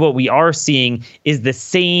 Instead, what we are seeing is the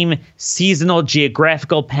same seasonal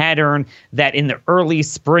geographical pattern that in the early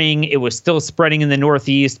spring, it was still spreading in the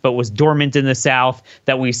Northeast, but was dormant in the South,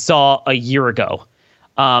 that we saw a year ago.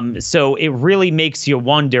 So it really makes you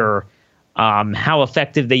wonder how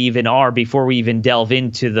effective they even are before we even delve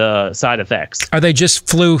into the side effects. Are they just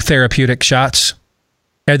flu therapeutic shots?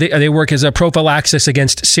 They work as a prophylaxis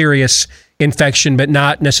against serious infection, but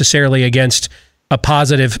not necessarily against a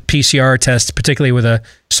positive PCR test, particularly with a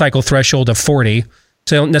cycle threshold of 40. So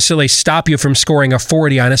they don't necessarily stop you from scoring a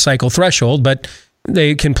 40 on a cycle threshold, but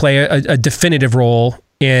they can play a definitive role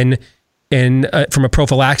in from a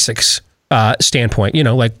prophylaxis standpoint.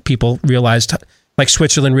 Like people realized, like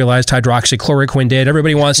Switzerland realized hydroxychloroquine did.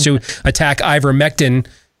 Everybody wants to attack ivermectin.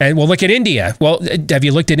 And well, look at India. Well, have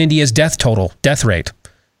you looked at India's death rate?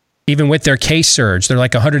 Even with their case surge, they're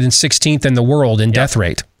like 116th in the world in death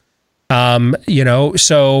rate.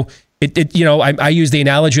 So I used the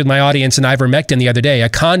analogy with my audience in ivermectin the other day. A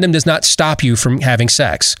condom does not stop you from having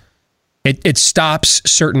sex. It stops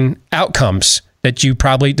certain outcomes that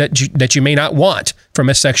you may not want from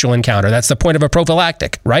a sexual encounter. That's the point of a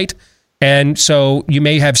prophylactic, right? And so you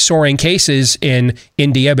may have soaring cases in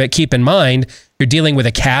India, but keep in mind, you're dealing with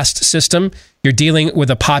a caste system. You're dealing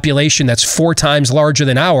with a population that's 4 times larger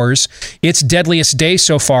than ours. Its deadliest day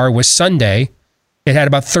so far was Sunday. It had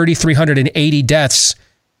about 3,380 deaths.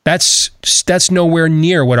 That's nowhere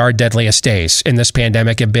near what our deadliest days in this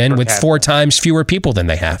pandemic have been, with 4 times fewer people than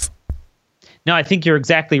they have. No, I think you're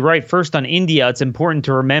exactly right. First, on India, it's important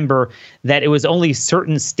to remember that it was only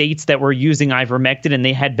certain states that were using ivermectin and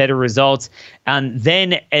they had better results. And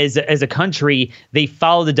then as a country, they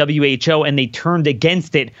followed the WHO and they turned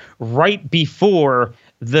against it right before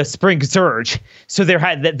the spring surge. So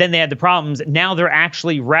then they had the problems. Now they're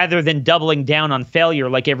actually, rather than doubling down on failure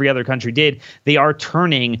like every other country did, they are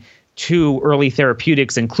turning to early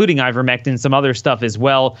therapeutics, including ivermectin, some other stuff as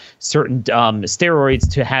well, certain steroids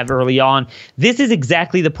to have early on. This is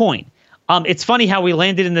exactly the point. It's funny how we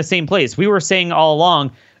landed in the same place. We were saying all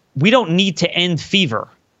along, we don't need to end fever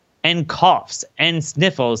and coughs and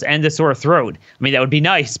sniffles and a sore throat. I mean, that would be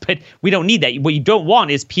nice, but we don't need that. What you don't want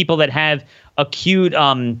is people that have acute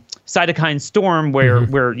cytokine storm where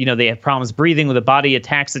they have problems breathing, where the body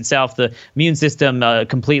attacks itself, the immune system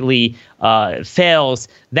completely fails.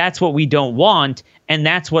 That's what we don't want, and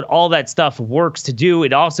that's what all that stuff works to do.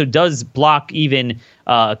 It also does block even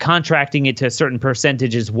contracting it to a certain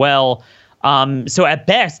percentage as well. So at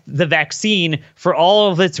best, the vaccine, for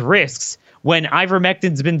all of its risks, when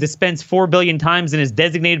ivermectin's been dispensed 4 billion times and is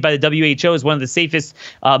designated by the WHO as one of the safest,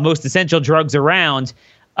 most essential drugs around,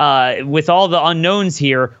 with all the unknowns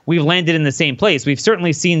here, we've landed in the same place. We've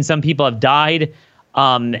certainly seen some people have died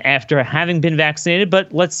after having been vaccinated,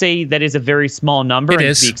 but let's say that is a very small number. It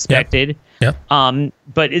is to be expected. Yep.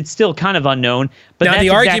 But it's still kind of unknown. But now, that's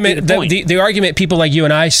the argument people like you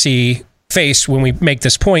and I face when we make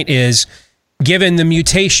this point is, given the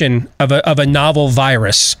mutation of a novel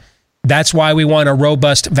virus, that's why we want a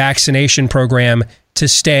robust vaccination program to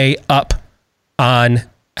stay up on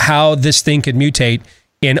how this thing could mutate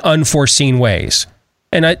in unforeseen ways.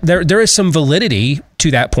 And there is some validity to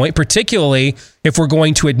that point, particularly if we're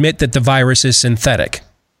going to admit that the virus is synthetic.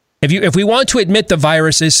 If we want to admit the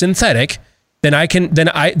virus is synthetic, then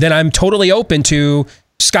I'm totally open to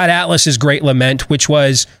Scott Atlas's great lament, which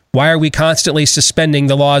was, why are we constantly suspending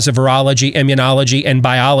the laws of virology, immunology, and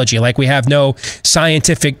biology like we have no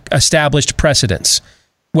scientific established precedents?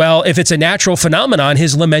 Well, if it's a natural phenomenon,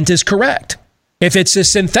 his lament is correct. If it's a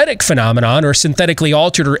synthetic phenomenon or synthetically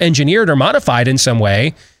altered or engineered or modified in some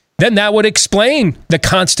way, then that would explain the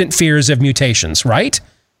constant fears of mutations, right?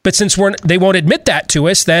 But since they won't admit that to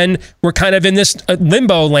us, then we're kind of in this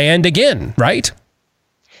limbo land again, right?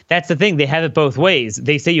 That's the thing. They have it both ways.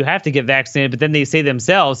 They say you have to get vaccinated, but then they say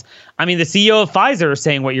themselves, I mean, the CEO of Pfizer is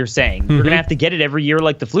saying what you're saying. You're going to have to get it every year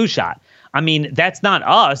like the flu shot. I mean, that's not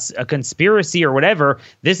us, a conspiracy or whatever.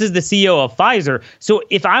 This is the CEO of Pfizer. So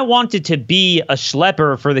if I wanted to be a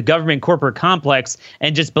schlepper for the government corporate complex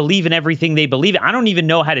and just believe in everything they believe in, I don't even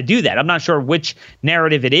know how to do that. I'm not sure which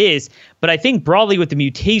narrative it is. But I think broadly with the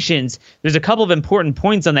mutations, there's a couple of important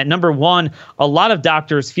points on that. Number one, a lot of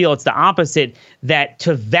doctors feel it's the opposite, that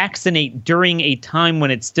to vaccinate during a time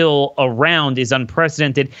when it's still around is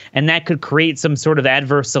unprecedented, and that could create some sort of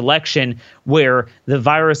adverse selection where the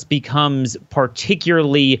virus becomes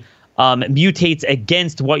particularly mutates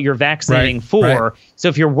against what you're vaccinating for. Right. So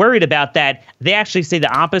if you're worried about that, they actually say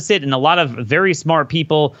the opposite, and a lot of very smart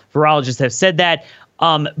people, virologists, have said that.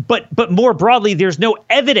 But more broadly, there's no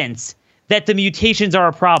evidence that the mutations are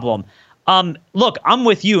a problem. Look, I'm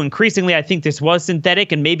with you. Increasingly, I think this was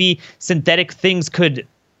synthetic, and maybe synthetic things could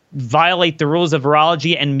violate the rules of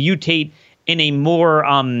virology and mutate in a more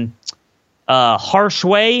harsh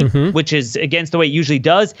way, which is against the way it usually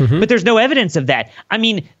does. But there's no evidence of that. I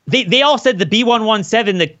mean, they all said the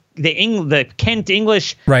B117, the Kent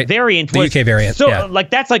English variant, was the UK variant. So like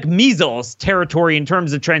that's like measles territory in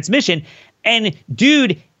terms of transmission. And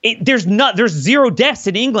dude, there's zero deaths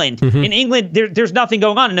in England. Mm-hmm. In England, there's nothing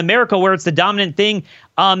going on. In America, where it's the dominant thing,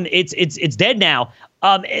 it's dead now.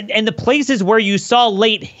 And the places where you saw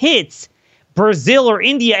late hits, Brazil or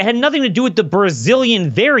India, it had nothing to do with the Brazilian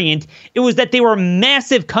variant. It was that they were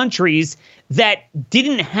massive countries that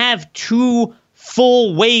didn't have two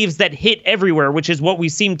full waves that hit everywhere, which is what we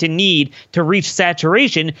seem to need to reach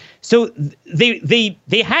saturation. So they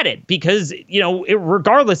had it because,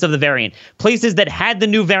 regardless of the variant, places that had the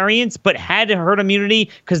new variants but had herd immunity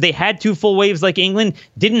because they had two full waves like England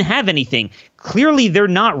didn't have anything. Clearly, they're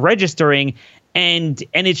not registering, and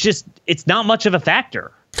it's not much of a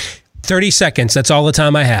factor. 30 seconds. That's all the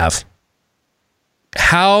time I have.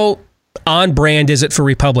 How on brand is it for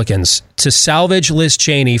Republicans to salvage Liz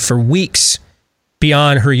Cheney for weeks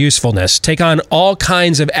beyond her usefulness, take on all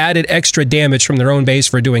kinds of added extra damage from their own base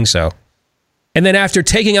for doing so, and then after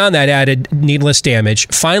taking on that added needless damage,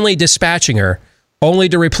 finally dispatching her, only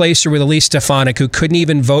to replace her with Elise Stefanik, who couldn't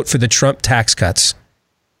even vote for the Trump tax cuts?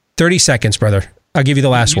 30 seconds, brother. I'll give you the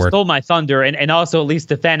last word. You stole my thunder. And also, Elise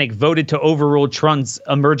Stefanik voted to overrule Trump's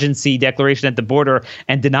emergency declaration at the border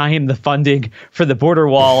and deny him the funding for the border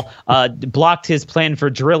wall, blocked his plan for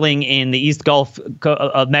drilling in the East Gulf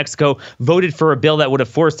of Mexico, voted for a bill that would have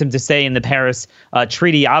forced him to stay in the Paris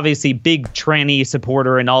Treaty. Obviously, big tranny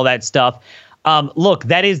supporter and all that stuff. Look,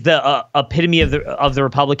 that is the epitome of the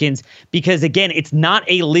Republicans, because, again, it's not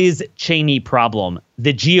a Liz Cheney problem.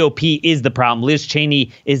 The GOP is the problem. Liz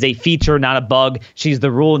Cheney is a feature, not a bug. She's the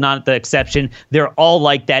rule, not the exception. They're all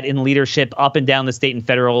like that in leadership up and down the state and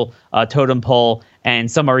federal totem pole, and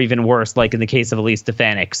some are even worse, like in the case of Elise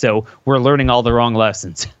Stefanik. So we're learning all the wrong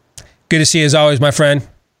lessons. Good to see you as always, my friend.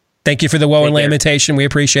 Thank you for the woe and lamentation. We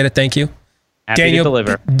appreciate it. Thank you. Happy to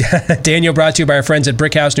deliver. Daniel, brought to you by our friends at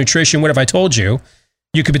Brickhouse Nutrition. What have I told you?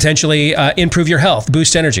 You could potentially improve your health,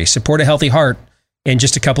 boost energy, support a healthy heart in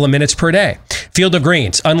just a couple of minutes per day. Field of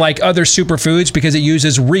Greens, unlike other superfoods because it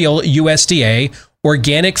uses real USDA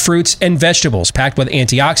organic fruits and vegetables packed with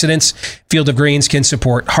antioxidants. Field of Greens can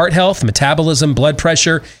support heart health, metabolism, blood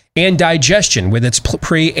pressure, and digestion with its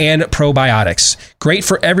pre and probiotics. Great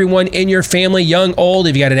for everyone in your family, young, old,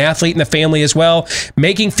 if you got an athlete in the family as well.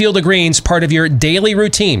 Making Field of Greens part of your daily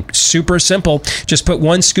routine. Super simple. Just put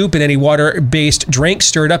 1 scoop in any water-based drink,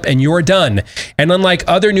 stir it up, and you're done. And unlike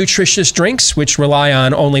other nutritious drinks, which rely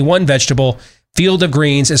on only one vegetable, Field of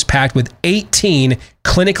Greens is packed with 18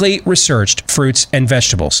 clinically researched fruits and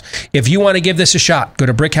vegetables. If you want to give this a shot, go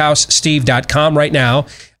to BrickHouseSteve.com right now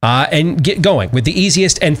and get going with the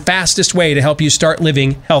easiest and fastest way to help you start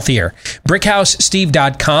living healthier.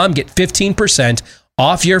 BrickHouseSteve.com. Get 15%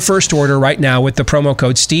 off your first order right now with the promo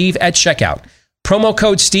code Steve at checkout. Promo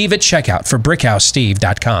code Steve at checkout for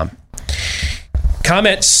BrickHouseSteve.com.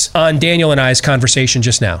 Comments on Daniel and I's conversation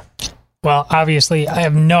just now? Well, obviously, I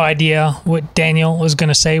have no idea what Daniel was going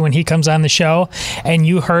to say when he comes on the show, and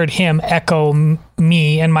you heard him echo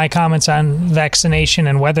me and my comments on vaccination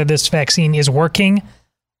and whether this vaccine is working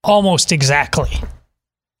almost exactly.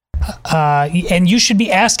 And you should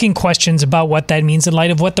be asking questions about what that means in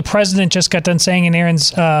light of what the president just got done saying in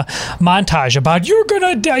Aaron's montage about you're going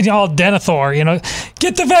to die, all Denethor,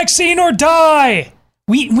 get the vaccine or die.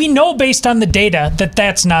 We know based on the data that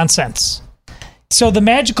that's nonsense. So the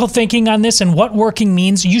magical thinking on this and what working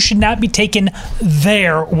means, you should not be taking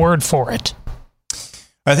their word for it.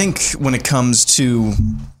 I think when it comes to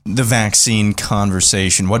the vaccine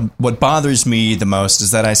conversation, what bothers me the most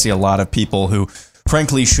is that I see a lot of people who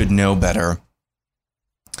frankly should know better,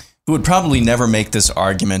 who would probably never make this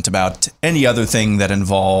argument about any other thing that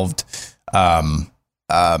involved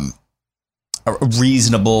a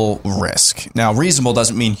reasonable risk. Now, reasonable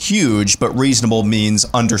doesn't mean huge, but reasonable means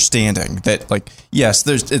understanding that, yes,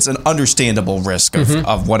 it's an understandable risk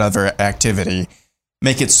of whatever activity.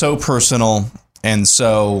 Make it so personal and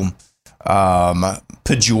so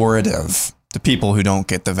pejorative to people who don't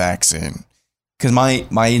get the vaccine. Because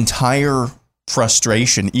my entire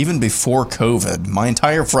frustration, even before COVID, my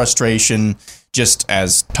entire frustration, just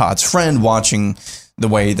as Todd's friend watching the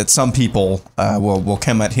way that some people will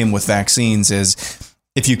come at him with vaccines, is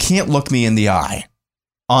if you can't look me in the eye,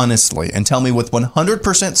 honestly, and tell me with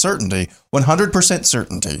 100%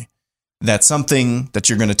 certainty that something that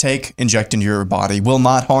you're going to take, inject into your body will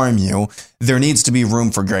not harm you, there needs to be room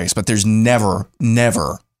for grace. But there's never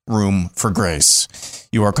room for grace.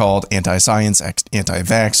 You are called anti-science,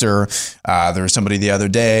 anti-vaxxer. There was somebody the other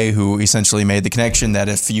day who essentially made the connection that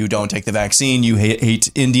if you don't take the vaccine, you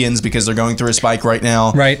hate Indians because they're going through a spike right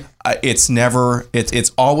now. Right. It's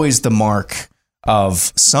always the mark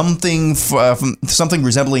of something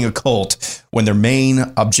resembling a cult when their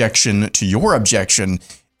main objection to your objection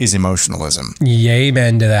is emotionalism.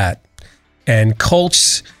 Amen to that. And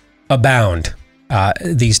cults abound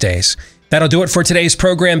these days. That'll do it for today's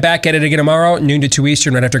program. Back at it again tomorrow, noon to 2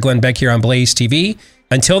 Eastern, right after Glenn Beck here on Blaze TV.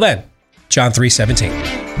 Until then, John 3:17.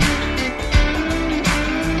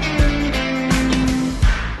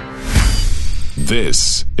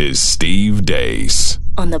 This is Steve Deace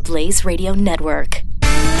on the Blaze Radio Network.